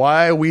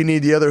 why we need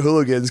the other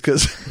hooligans,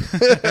 because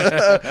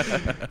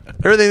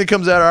everything that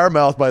comes out of our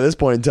mouth by this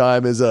point in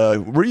time is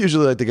we're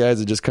usually like the guys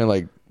that just kind of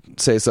like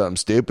say something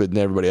stupid and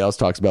everybody else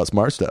talks about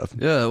smart stuff.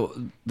 Yeah,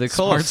 they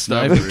call Smart us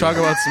stuff. snipers. We talk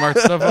about smart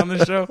stuff on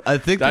this show. I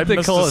think I that they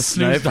must call have us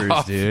snoozed snipers,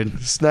 off. dude.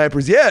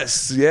 Snipers,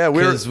 yes. Yeah,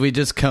 we're Because we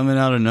just coming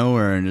out of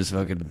nowhere and just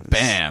fucking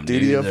bam,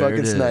 studio dude, there fucking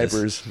it is.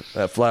 snipers.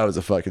 That fly was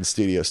a fucking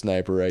studio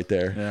sniper right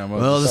there. Yeah,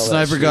 Well, the Saw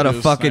that sniper got a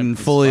studio fucking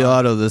sniper's fully fine.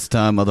 auto this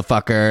time,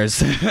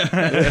 motherfuckers.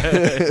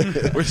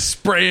 We're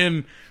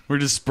spraying. We're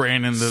just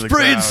spraying into the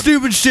Spraying crowd.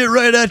 stupid shit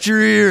right at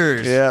your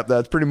ears. Yeah,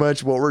 that's pretty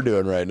much what we're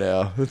doing right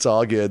now. It's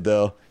all good,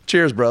 though.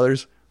 Cheers,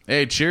 brothers.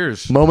 Hey,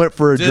 cheers. Moment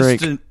for a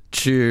drink. Distant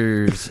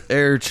cheers.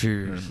 Air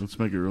cheers. Let's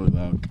make it really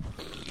loud.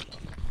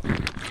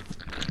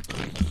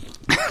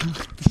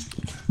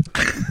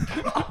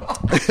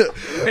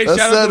 Hey, That shout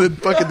out, sounded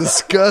fucking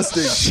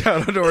disgusting.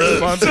 shout out to our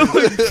sponsor.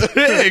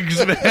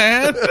 Pigs,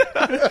 man.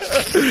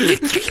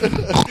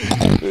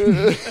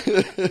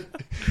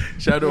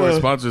 Shout out to our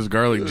sponsors,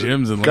 Garlic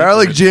Gyms and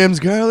Garlic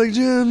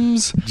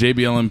Gyms.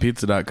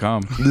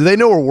 JBLMPizza.com. Do they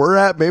know where we're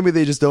at? Maybe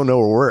they just don't know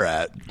where we're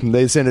at.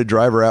 They send a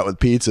driver out with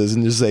pizzas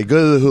and just say,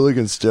 go to the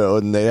Hooligans show,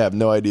 and they have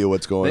no idea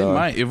what's going They on.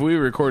 might. If we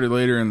recorded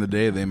later in the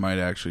day, they might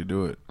actually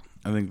do it.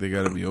 I think they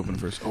got to be open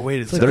first. Oh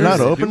wait, it's They're not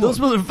Thursday. open? Those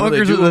Well, they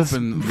motherfuckers do are the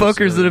open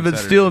fuckers that have been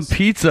Saturdays. stealing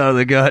pizza out of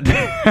the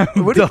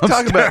goddamn What are you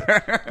talking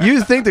about?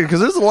 You think that because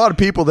there's a lot of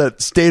people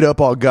that stayed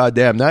up all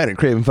goddamn night and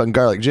craving fucking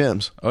Garlic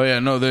Gyms. Oh yeah,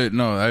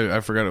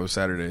 I forgot it was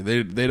Saturday.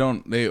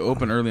 They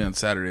open early on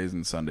Saturdays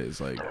and Sundays,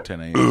 like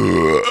 10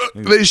 a.m.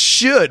 They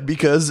should,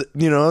 because,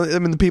 you know, I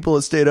mean, the people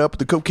that stayed up with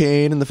the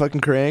cocaine and the fucking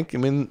crank, I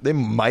mean, they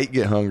might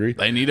get hungry.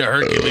 They need a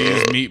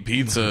Hercules meat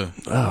pizza.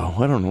 Oh,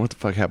 I don't know what the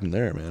fuck happened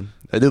there, man.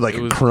 I did like It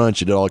a was-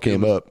 crunch and it all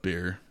came up.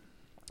 Beer.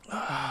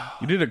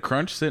 You did a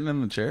crunch sitting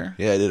in the chair?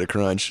 Yeah, I did a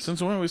crunch.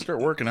 Since when did we start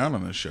working out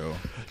on this show?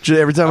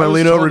 Every time I was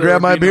lean told over to there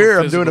grab would my be no beer,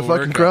 I'm doing a physical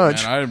fucking workout,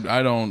 crunch. man.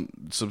 I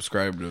don't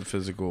subscribe to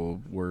physical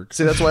work.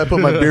 See, that's why I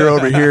put my beer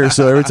over here.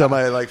 So every time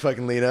I like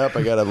fucking lean up,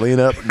 I gotta lean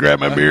up and grab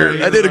my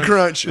beer. I did a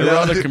crunch. You're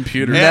on the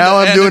computer. Now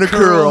I'm doing a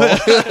curl.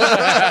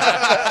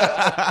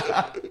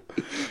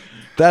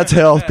 That's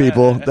health,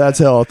 people. That's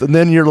health. And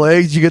then your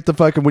legs, you get the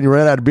fucking, when you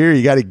run out of beer,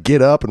 you got to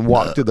get up and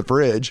walk to the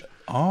fridge.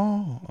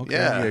 Oh, okay.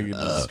 Yeah. You get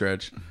to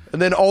stretch.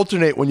 And then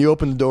alternate when you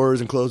open the doors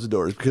and close the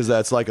doors, because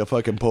that's like a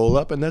fucking pull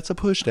up and that's a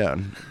push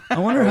down. I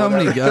wonder how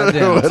many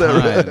goddamn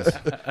times.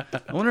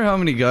 I wonder how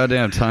many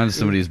goddamn times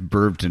somebody's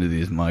burped into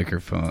these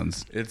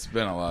microphones. It's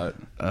been a lot.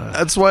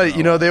 That's why,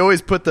 you know, they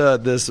always put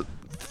this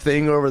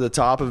thing over the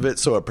top of it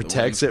so it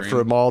protects it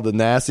windscreen. from all the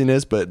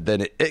nastiness, but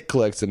then it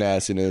collects the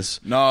nastiness.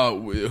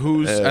 No,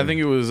 I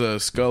think it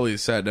was Scully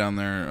sat down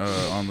there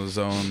on the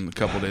zone a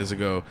couple days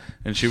ago,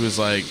 and she was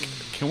like,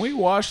 "Can we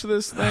wash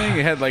this thing?"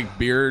 It had like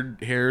beard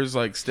hairs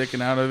like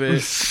sticking out of it. I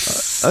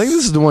think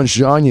this is the one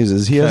Sean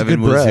uses. He has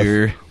Kevin good was breath.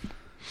 here.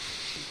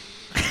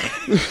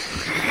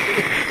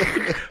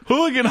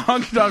 Hooligan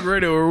Honky Tonk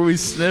Radio where we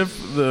sniff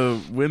the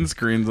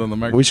windscreens on the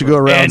microphone. We should go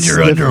around And your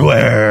sniffing.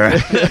 underwear.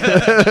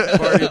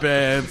 Party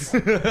pants.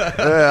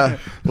 Yeah.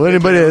 Well,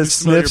 anybody that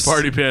Smell your sniffs,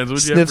 party pants.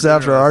 What'd you sniffs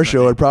have for dinner after our last show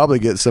night? would probably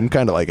get some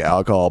kind of like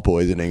alcohol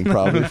poisoning,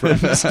 probably from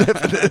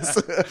sniffing this.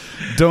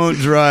 Don't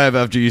drive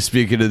after you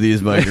speak into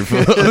these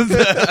microphones.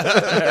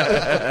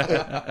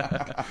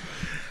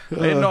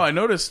 Hey, no, I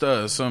noticed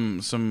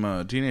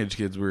some teenage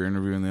kids we were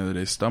interviewing the other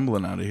day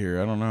stumbling out of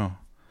here. I don't know.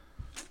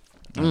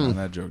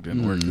 That joke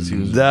didn't work because he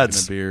was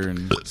That's- drinking a beer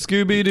and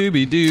Scooby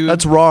Dooby Doo.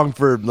 That's wrong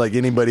for like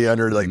anybody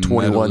under like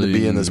 21 to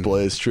be in this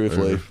place.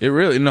 Truthfully, it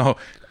really no.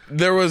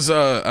 There was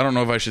I don't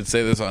know if I should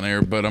say this on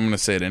air, but I'm going to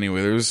say it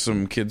anyway. There was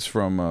some kids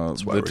from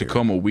the we're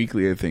Tacoma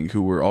Weekly, I think,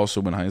 who were also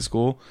in high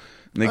school,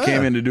 and they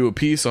came in to do a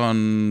piece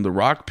on the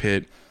Rock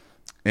Pit,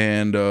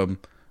 and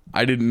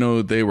I didn't know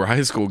that they were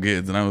high school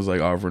kids, and I was like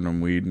offering them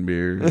weed and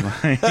beer.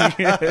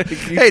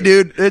 hey,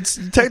 dude, it's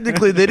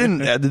technically they didn't.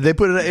 Did they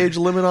put an age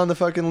limit on the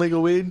fucking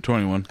legal weed?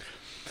 21.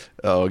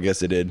 Oh, I guess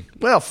they did.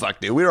 Well,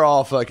 fuck, dude. We were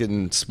all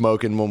fucking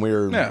smoking when we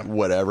were Yeah.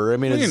 whatever. I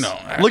mean, Well, it's, you know,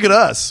 look at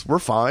us. We're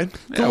fine.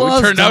 Yeah,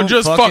 we turned out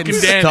just fucking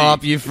dandy.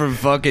 stop you from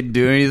fucking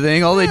doing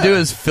anything. All they do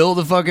is fill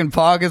the fucking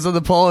pockets of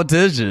the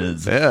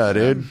politicians. Yeah,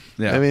 dude.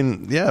 Yeah. I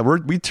mean, yeah,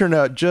 we turned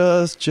out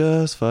just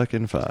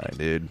fucking fine,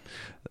 dude.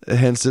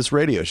 Hence this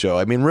radio show.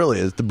 I mean, really,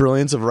 is the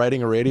brilliance of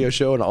writing a radio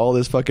show and all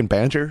this fucking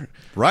banter?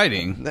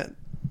 Writing.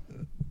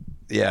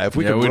 Yeah, if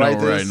we Yeah, could we write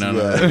don't write this, none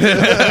yeah. of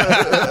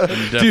that.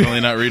 I'm definitely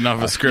not reading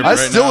off a script I right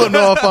still now. don't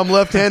know if I'm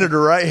left-handed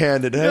or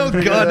right-handed. You know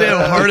how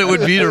goddamn hard it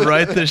would be to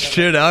write this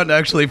shit out and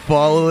actually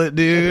follow it,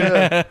 dude.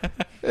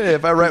 Hey,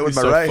 if I write with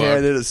my so right fucked.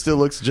 hand, it still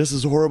looks just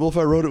as horrible if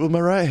I wrote it with my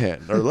right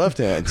hand or left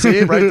hand.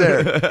 See, right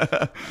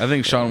there. I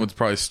think Sean would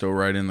probably still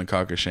write in the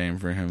cock of shame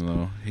for him,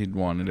 though. He'd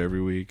want it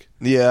every week.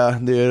 Yeah,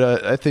 dude.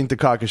 I think the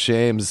cock of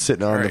shame is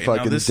sitting on All the right, now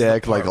fucking this is the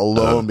deck like part.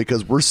 alone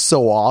because we're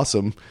so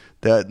awesome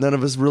that none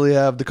of us really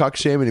have the cock of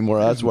shame anymore.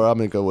 That's where I'm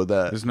gonna go with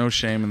that. There's no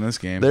shame in this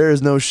game. There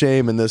is no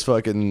shame in this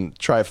fucking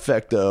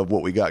trifecta of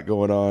what we got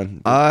going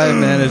on. I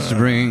managed to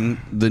bring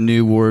the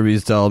new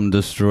Warbeast album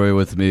Destroy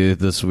with me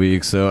this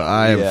week, so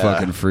I am Yeah.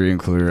 fucking free and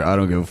clear. I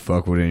don't give a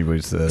fuck what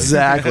anybody says.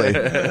 Exactly.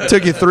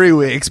 Took you 3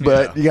 weeks,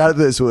 but you got it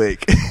this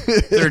week.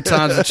 Third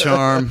time's a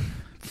charm.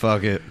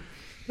 Fuck it.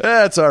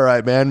 That's all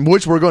right, man.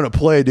 Which we're going to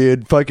play,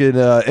 dude. Fucking,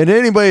 and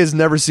anybody has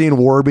never seen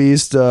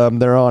Warbeast,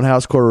 they're on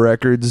Housecore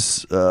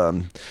Records.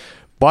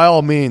 By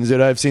all means,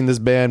 dude, I've seen this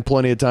band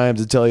plenty of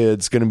times to tell you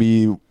it's going to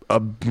be a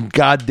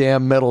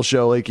goddamn metal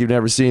show like you've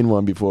never seen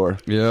one before.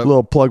 Yep. A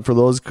little plug for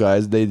those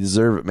guys. They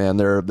deserve it, man.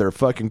 They're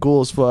fucking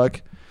cool as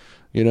fuck.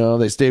 You know,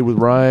 they stayed with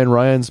Ryan.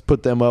 Ryan's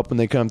put them up when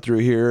they come through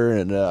here,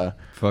 and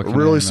Fucking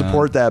really man.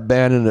 support that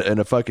band in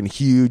a fucking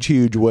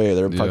huge way.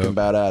 They're fucking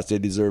badass. They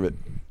deserve it.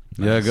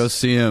 Yeah, go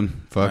see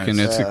him. Fucking,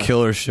 Nice. it's a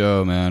killer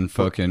show, man.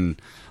 Fucking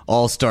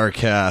all-star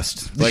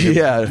cast. Like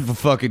Yeah. a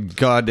fucking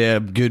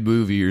goddamn good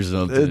movie or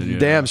something. you know?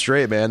 Damn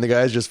straight, man. The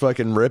guys just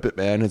fucking rip it,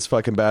 man. It's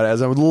fucking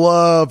badass. I would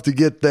love to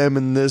get them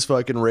in this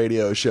fucking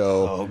radio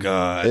show. Oh,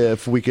 God.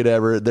 If we could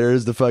ever.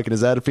 There's the fucking.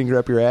 Is that a finger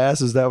up your ass?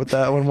 Is that what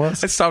that one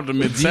was? I stopped in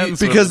mid sentence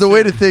Because the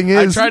way the thing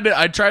is.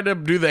 I tried to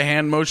do the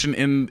hand motion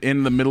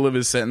in the middle of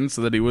his sentence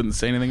so that he wouldn't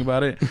say anything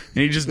about it, and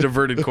he just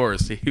diverted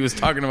course. He was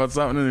talking about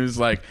something and he was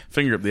like,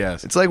 "Finger up the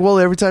ass." It's like, well,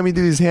 every time you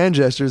do these hand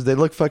gestures, they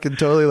look fucking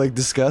totally like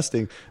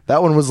disgusting.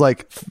 That one was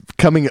like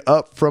coming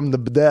up from the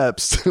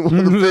depths with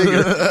the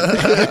finger.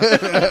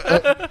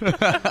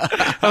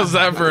 How's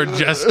that for a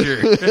gesture?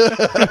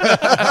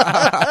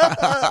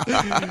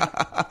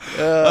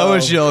 I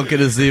wish y'all could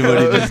have seen what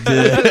he just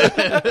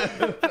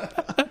did.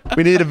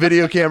 We need a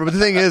video camera. But the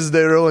thing is,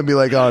 they'd only be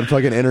like on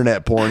fucking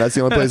internet porn. That's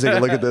the only place they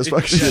can look at this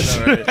fucking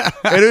shit.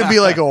 And it would be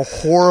like a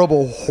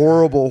horrible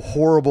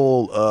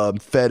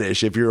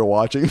fetish if you were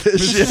watching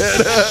this shit.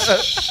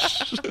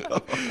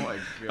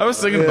 I was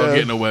thinking about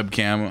getting a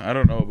webcam. I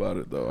don't know about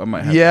it though. I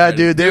might have to Yeah, hide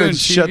dude, it. they Doing would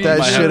shut TV that I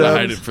might have shit to up.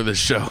 hide it for this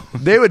show.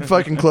 They would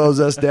fucking close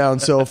us down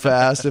so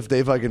fast if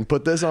they fucking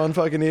put this on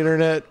fucking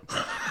internet.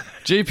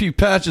 JP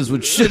Patches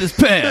would shit his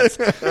pants.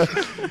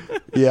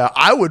 Yeah,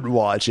 I would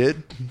watch it.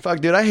 Fuck,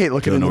 dude, I hate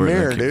looking in the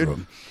mirror, dude.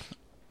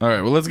 All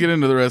right, well, let's get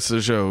into the rest of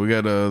the show. We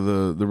got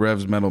the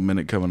Revs Metal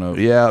Minute coming up.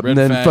 Yeah, Red and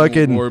then Fang,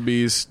 fucking-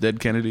 Warbeast, Dead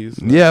Kennedys.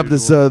 Yeah,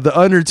 this the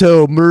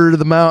Undertow, Murder to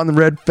the Mountain,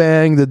 Red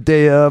Fang, The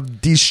Day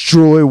of,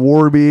 Destroy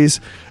Warbeast,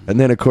 and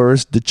then of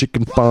course the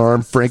Chicken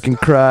Farm,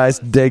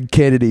 Frankenchrist, Dead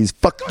Kennedys.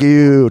 Fuck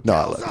you. No,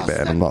 I love you,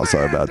 man. I'm not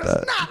sorry about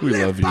that. We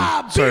love you.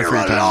 My Sorry beer for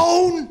your time.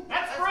 alone.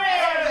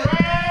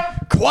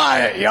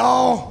 Quiet,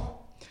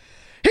 y'all.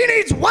 He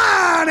needs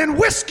wine and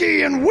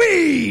whiskey and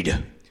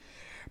weed.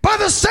 By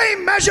the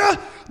same measure,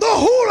 the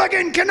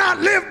hooligan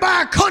cannot live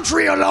by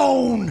country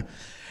alone.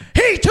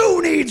 He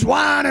too needs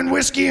wine and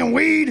whiskey and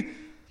weed.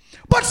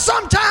 But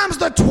sometimes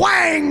the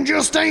twang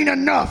just ain't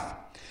enough.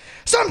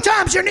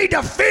 Sometimes you need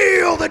to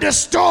feel the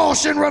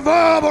distortion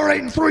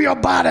reverberating through your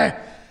body.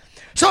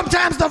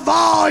 Sometimes the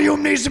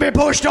volume needs to be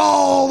pushed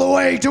all the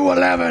way to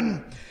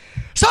 11.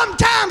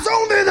 Sometimes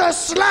only the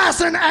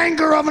slicing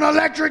anger of an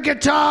electric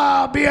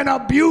guitar being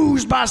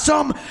abused by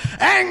some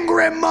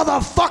angry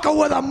motherfucker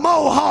with a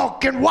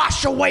mohawk can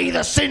wash away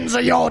the sins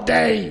of your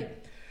day.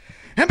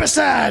 And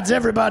besides,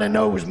 everybody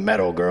knows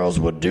metal girls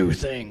will do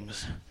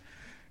things.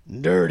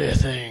 Dirty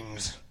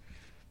things.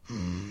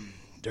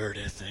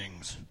 Dirty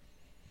things.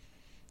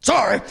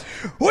 Sorry.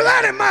 With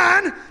that in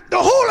mind,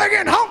 the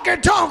Hooligan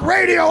Honky Tonk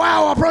Radio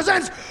Hour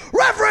presents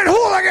Reverend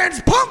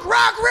Hooligan's Punk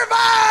Rock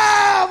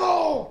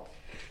Revival!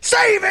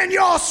 Saving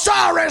your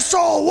sorry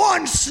soul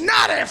one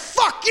snotty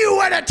fuck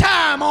you at a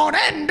time on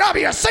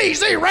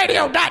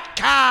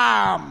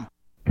NWCZRadio.com.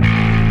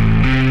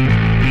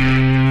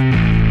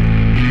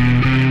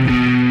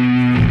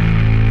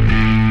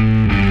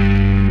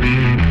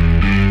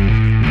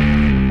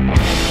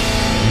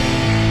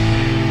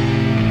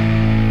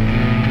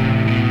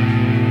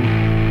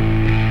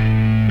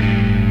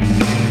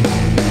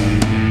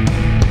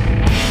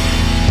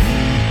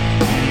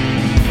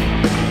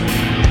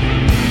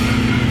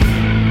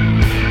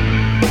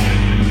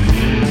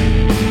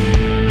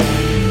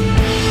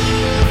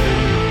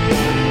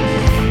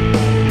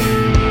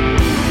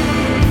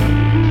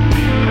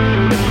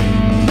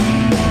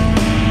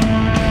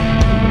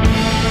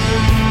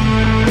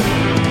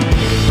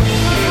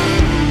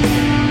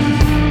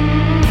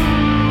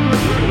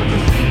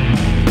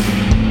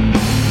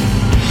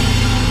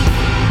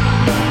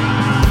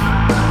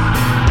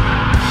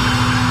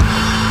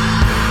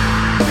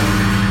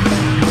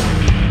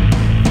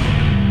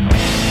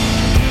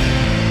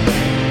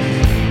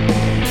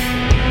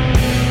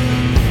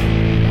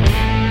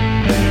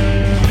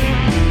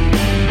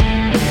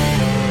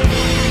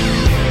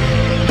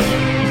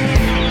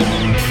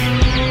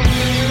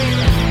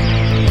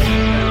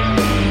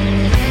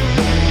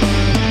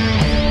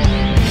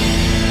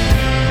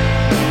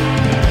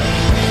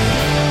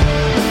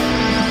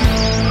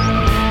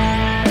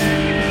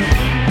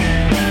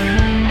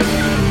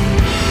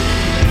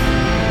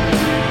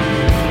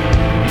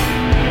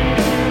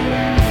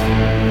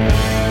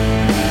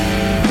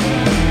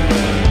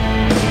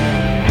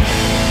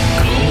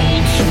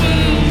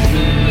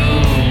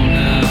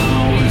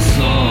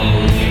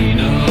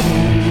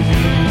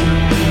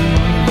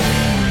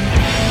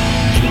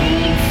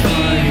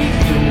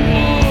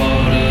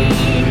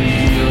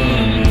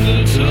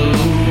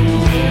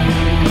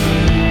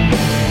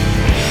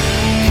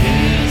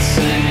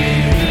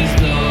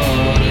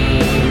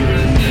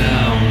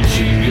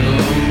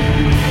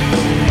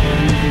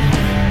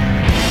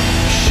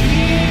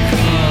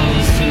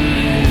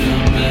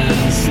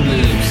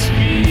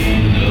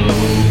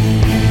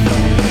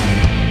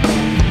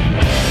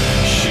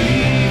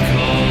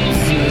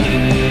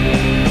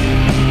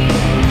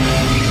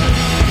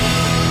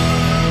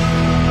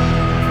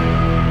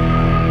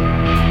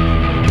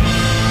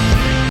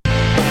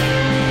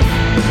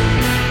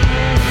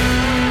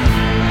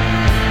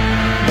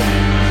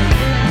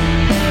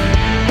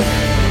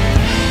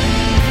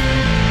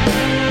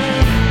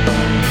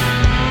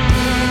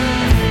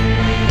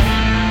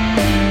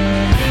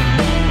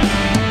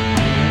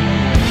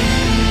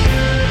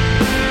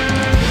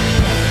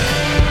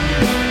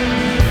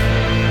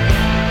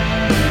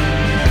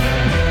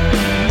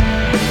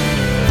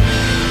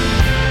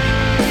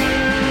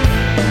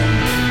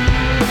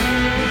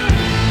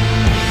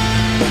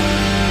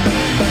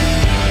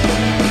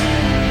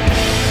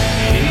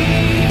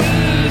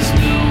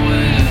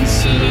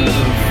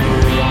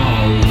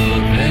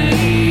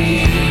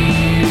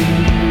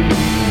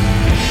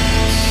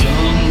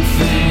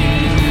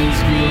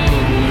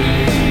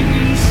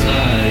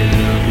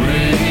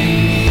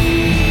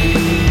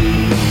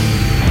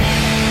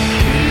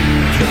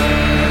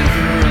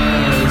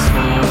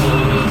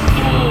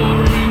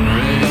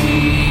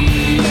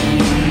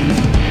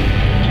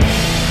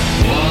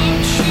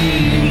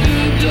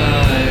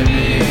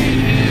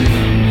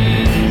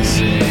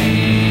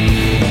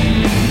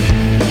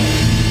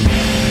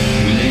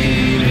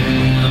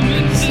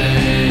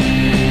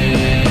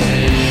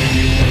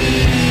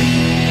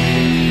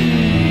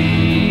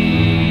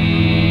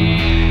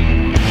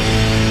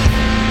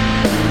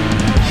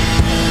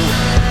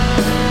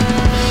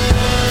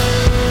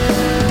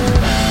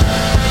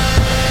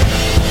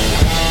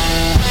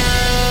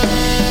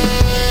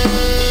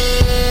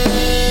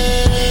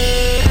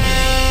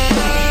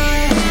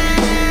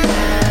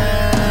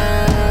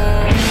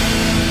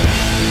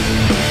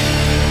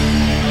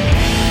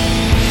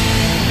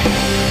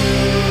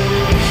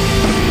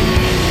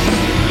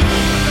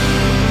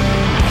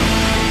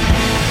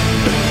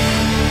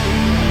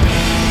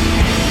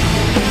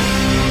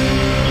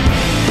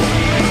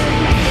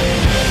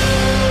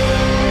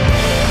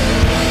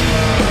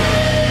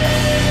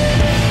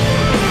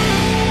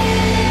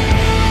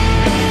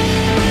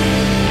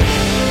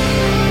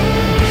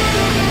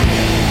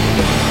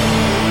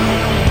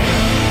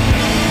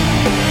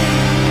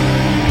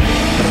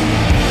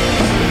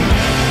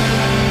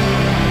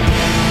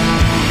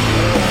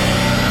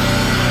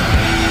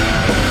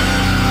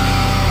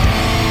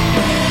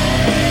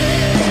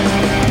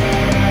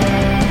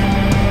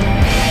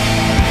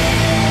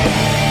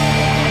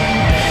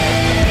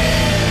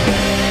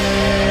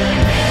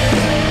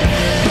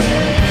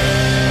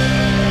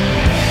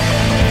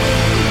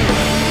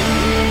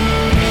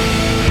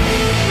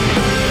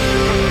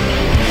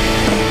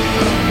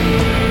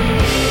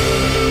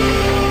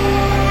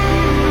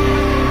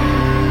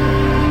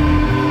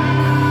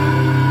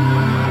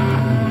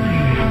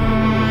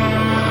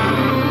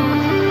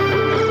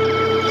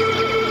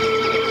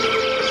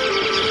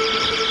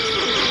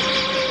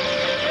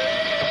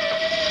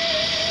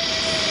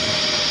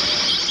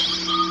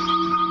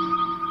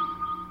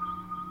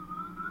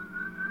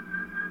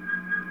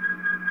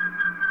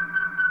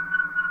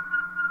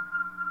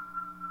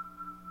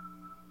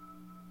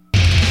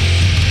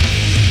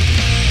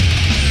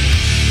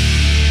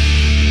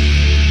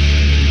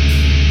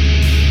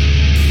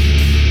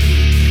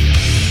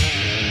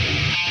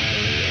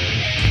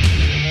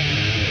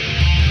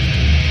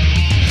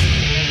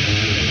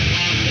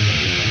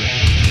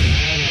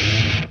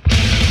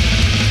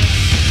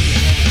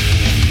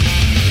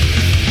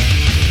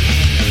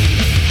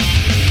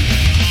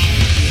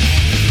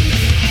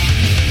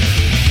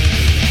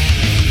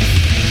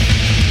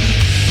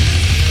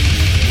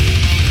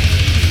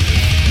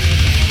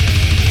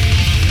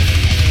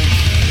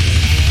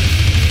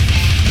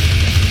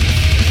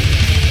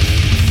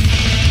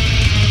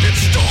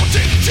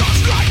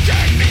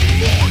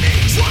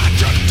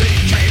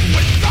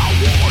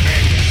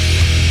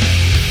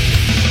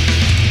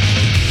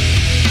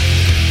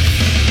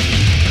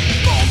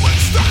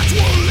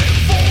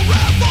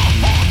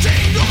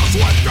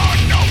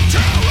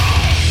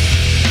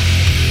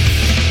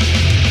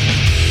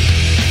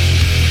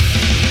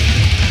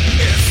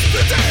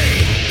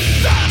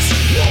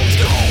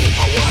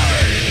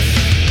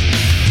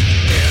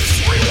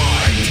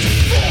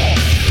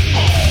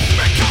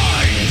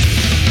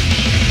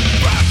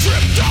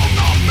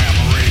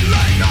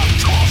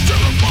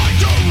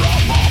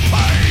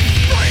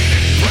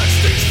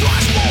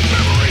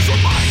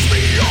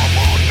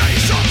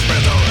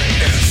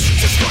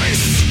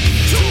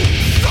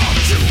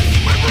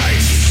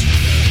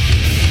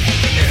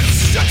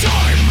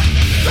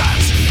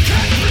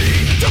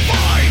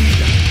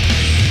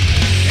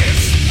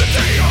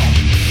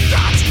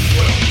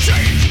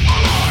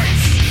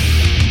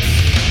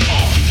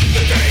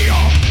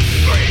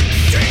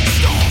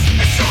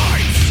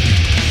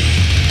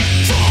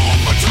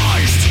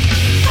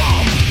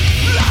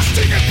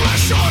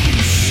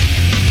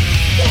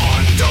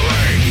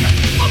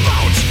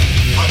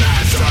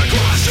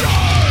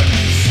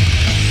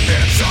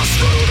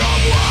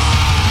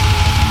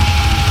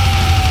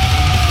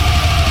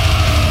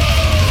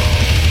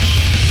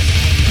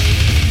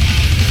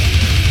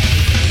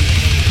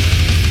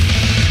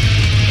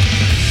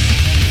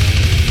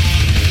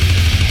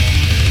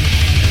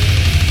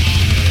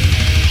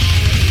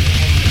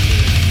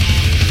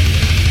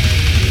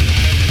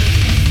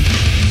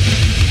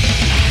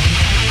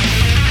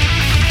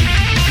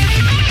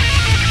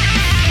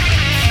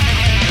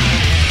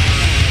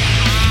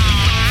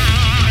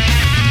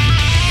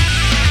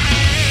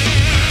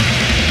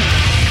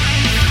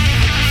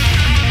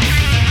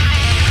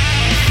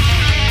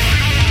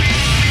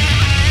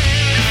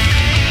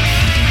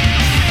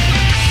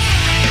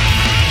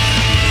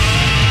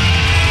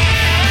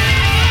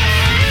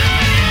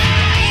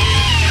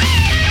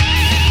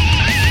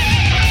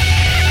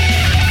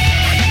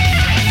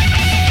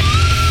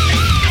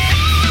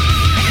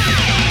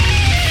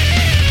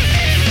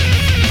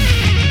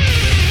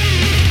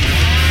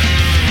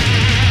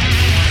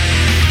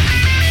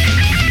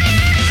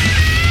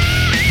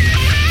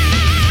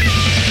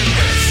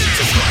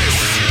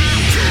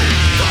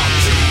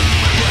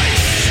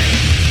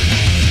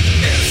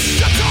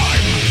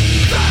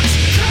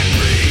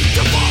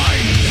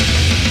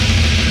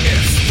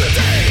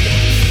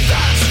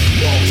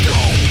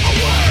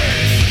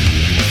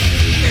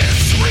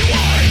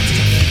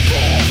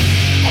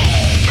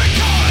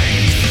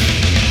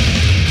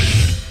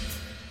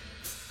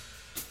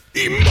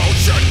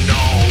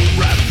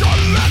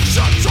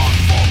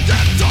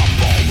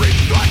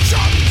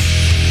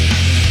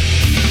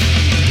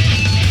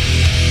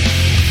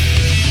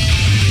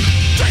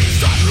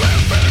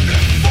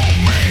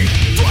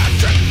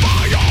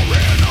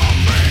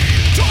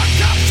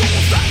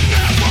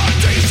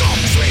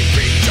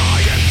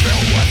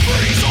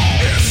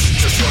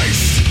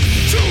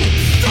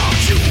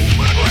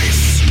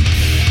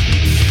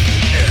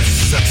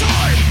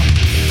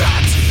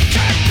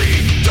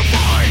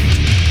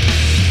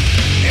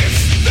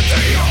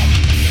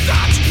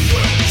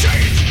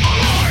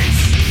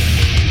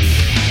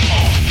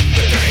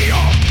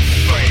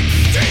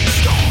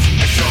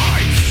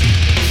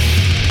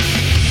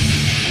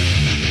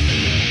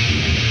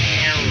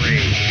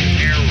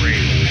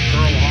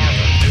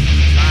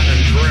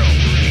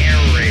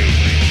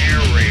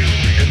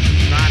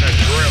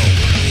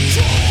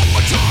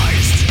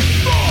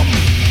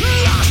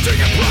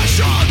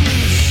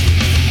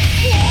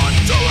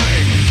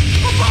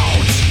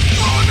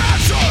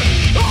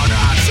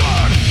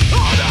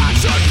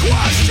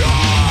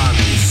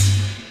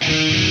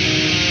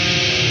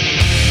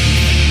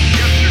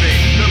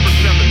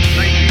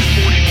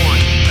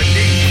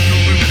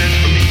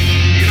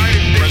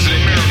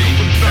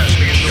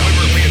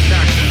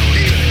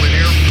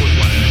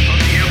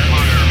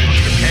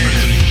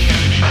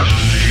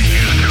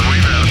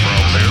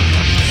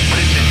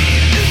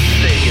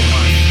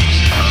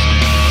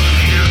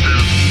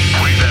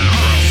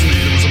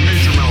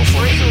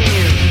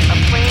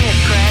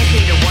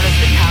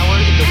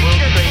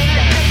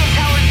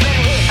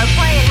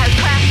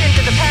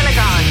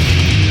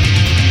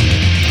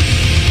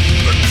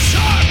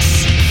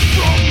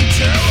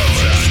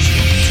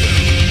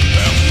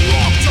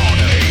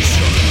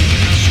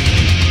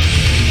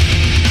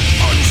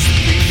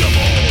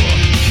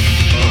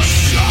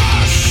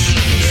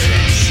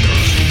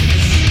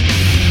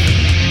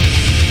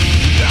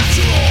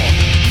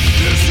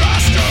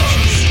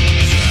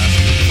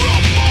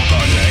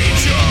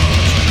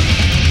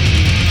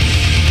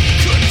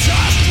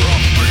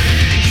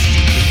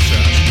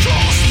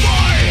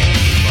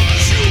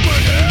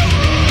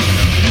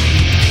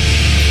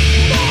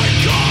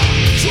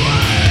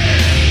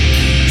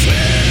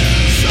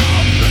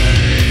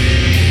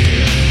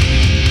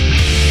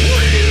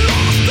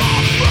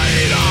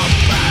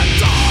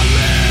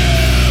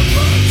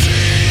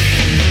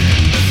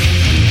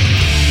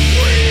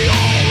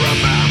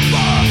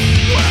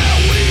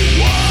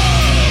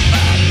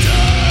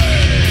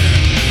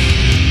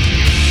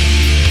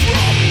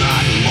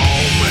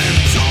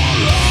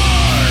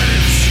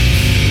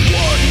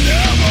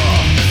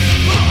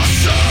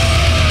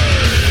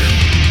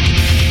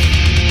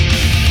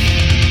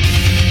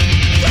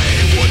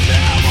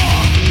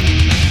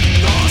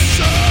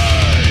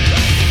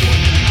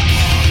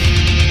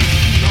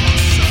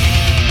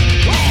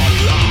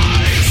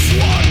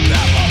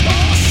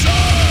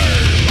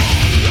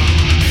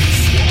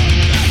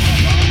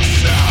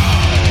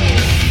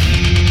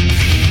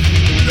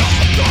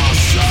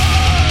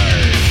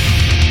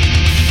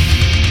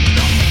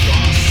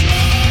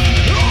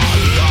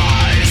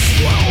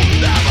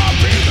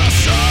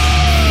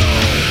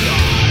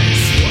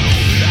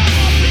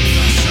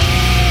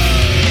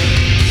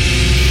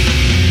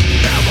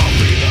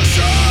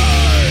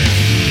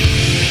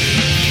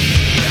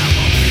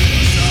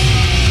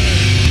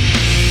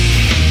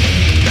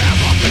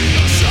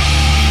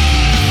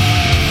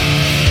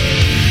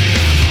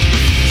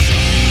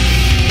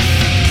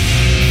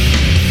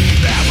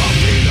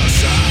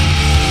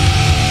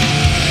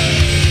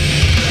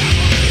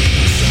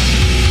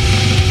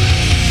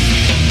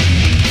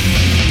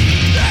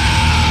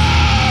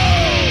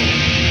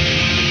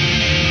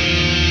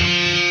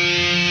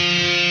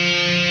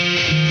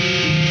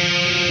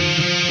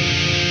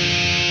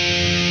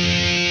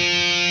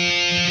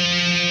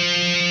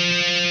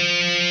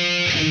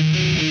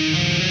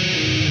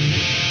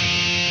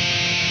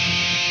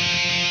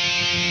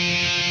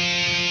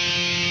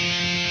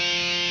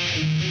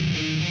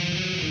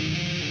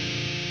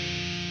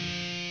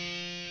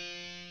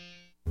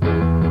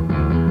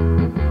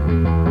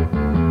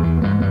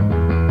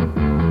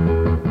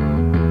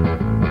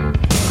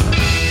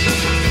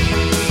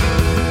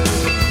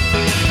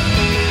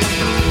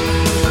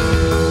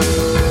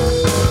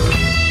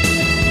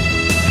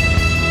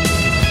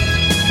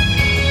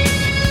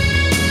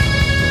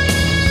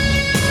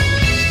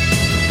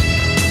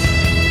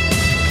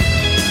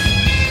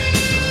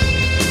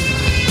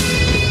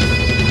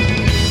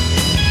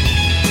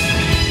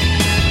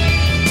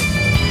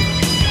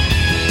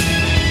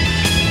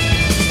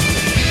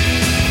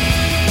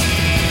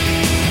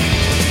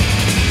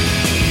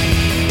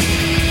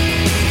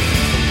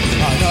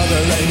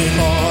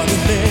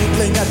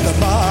 the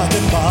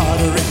market,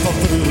 bartering for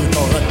food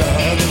for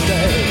another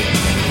day.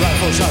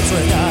 Rifle shots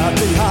ring out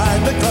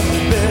behind the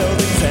crumbling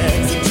buildings,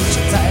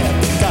 executions have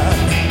begun.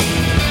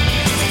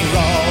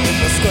 All in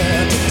the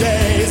square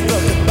today is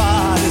broken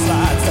bodies,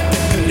 lives that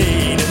been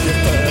clean and your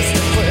first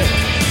and quick.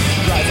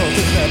 Rifles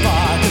in their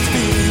pockets,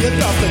 feet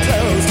off the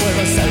clothes where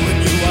a cell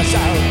when you wash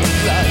out the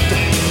blood.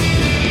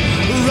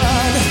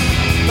 Run,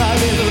 my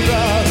little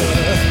brother,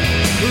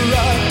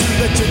 run to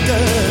the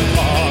chicken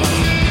farm.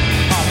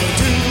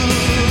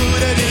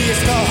 Opportunity is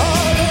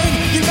calling,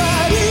 you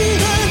might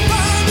even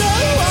find a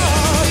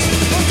watch.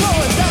 We're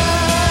going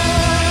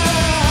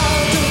down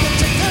to the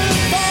chicken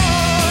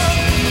farm.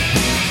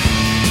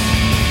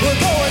 We're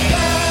going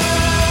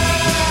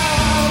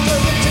down to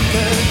the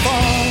chicken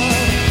farm.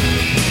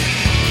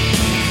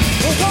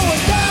 We're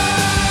going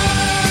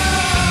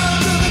down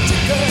to the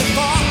chicken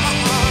farm.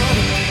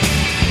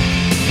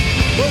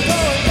 We're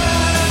going down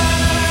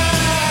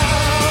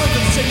to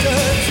the chicken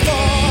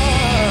farm.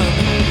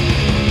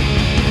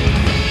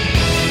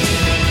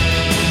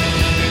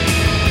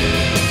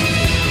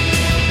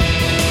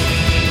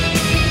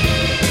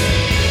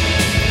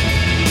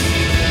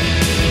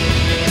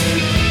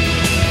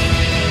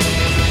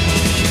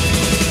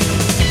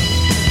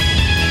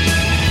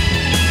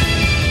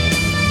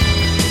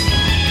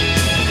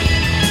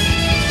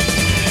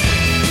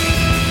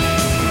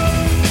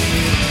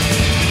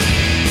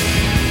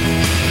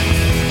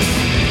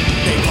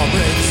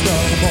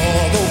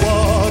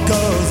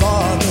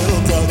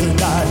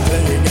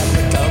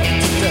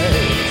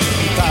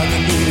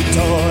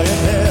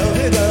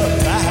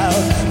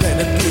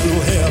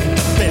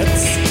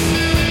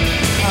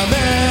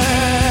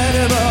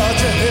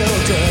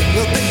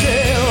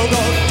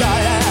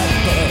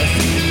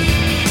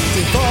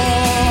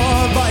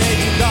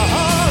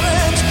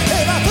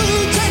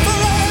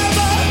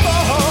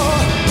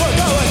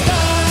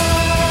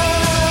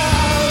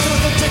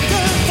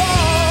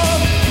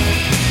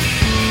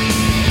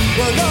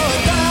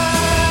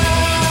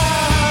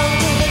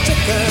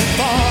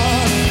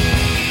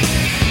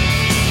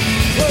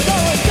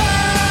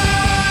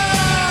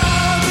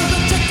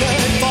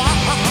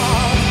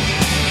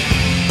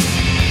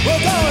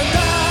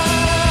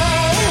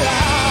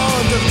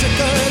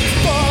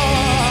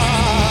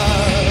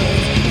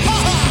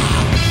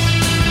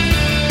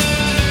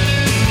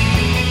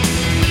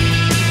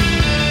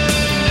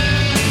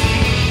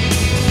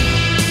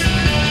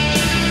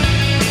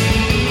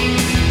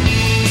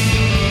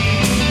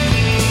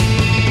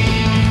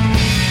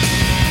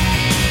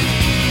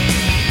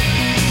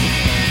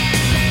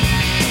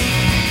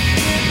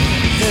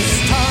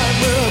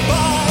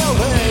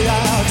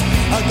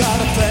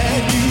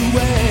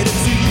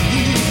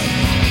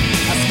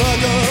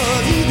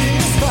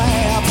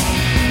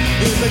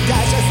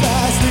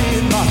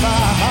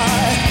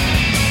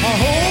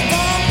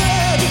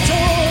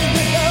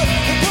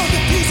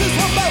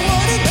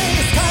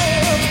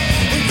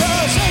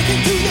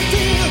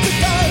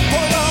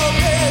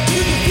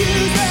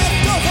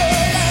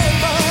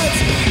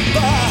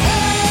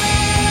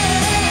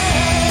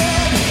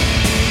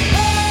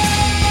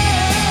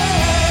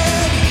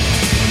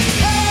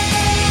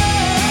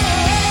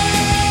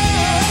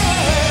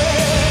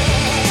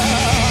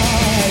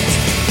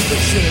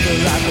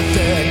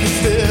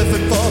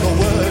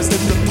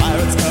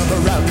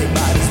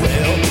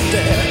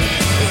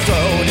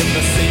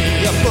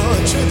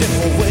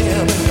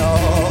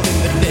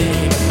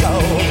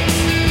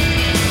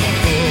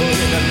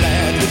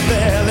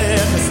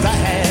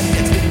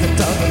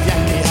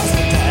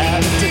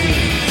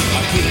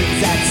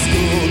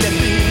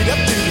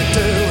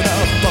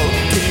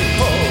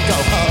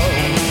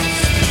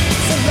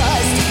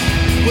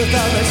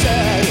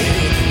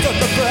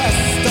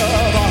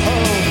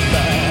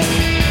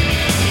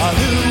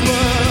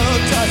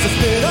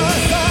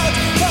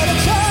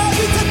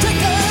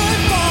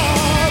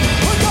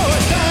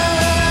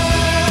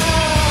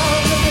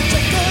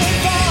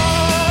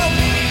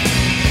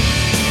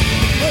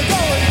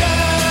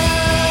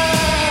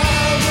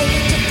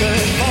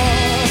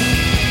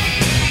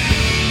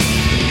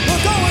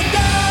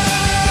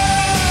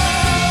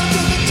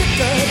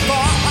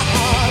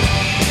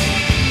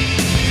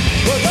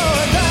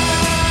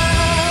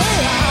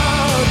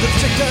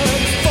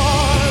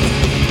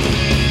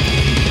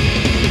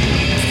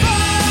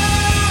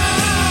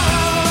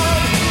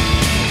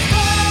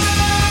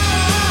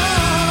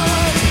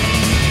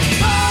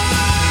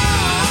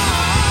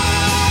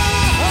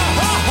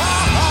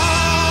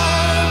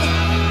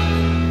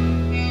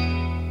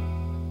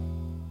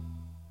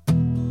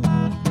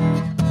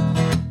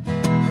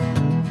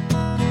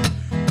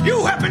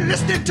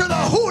 listening to the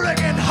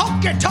Hooligan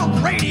Honky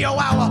Tonk Radio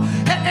Hour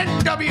at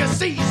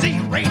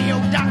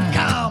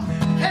NWCZRadio.com,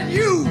 and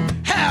you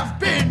have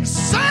been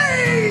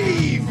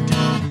saved.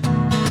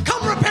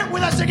 Come repent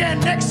with us again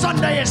next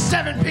Sunday at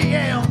 7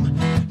 p.m.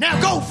 Now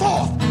go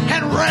forth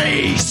and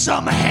raise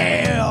some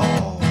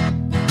hell.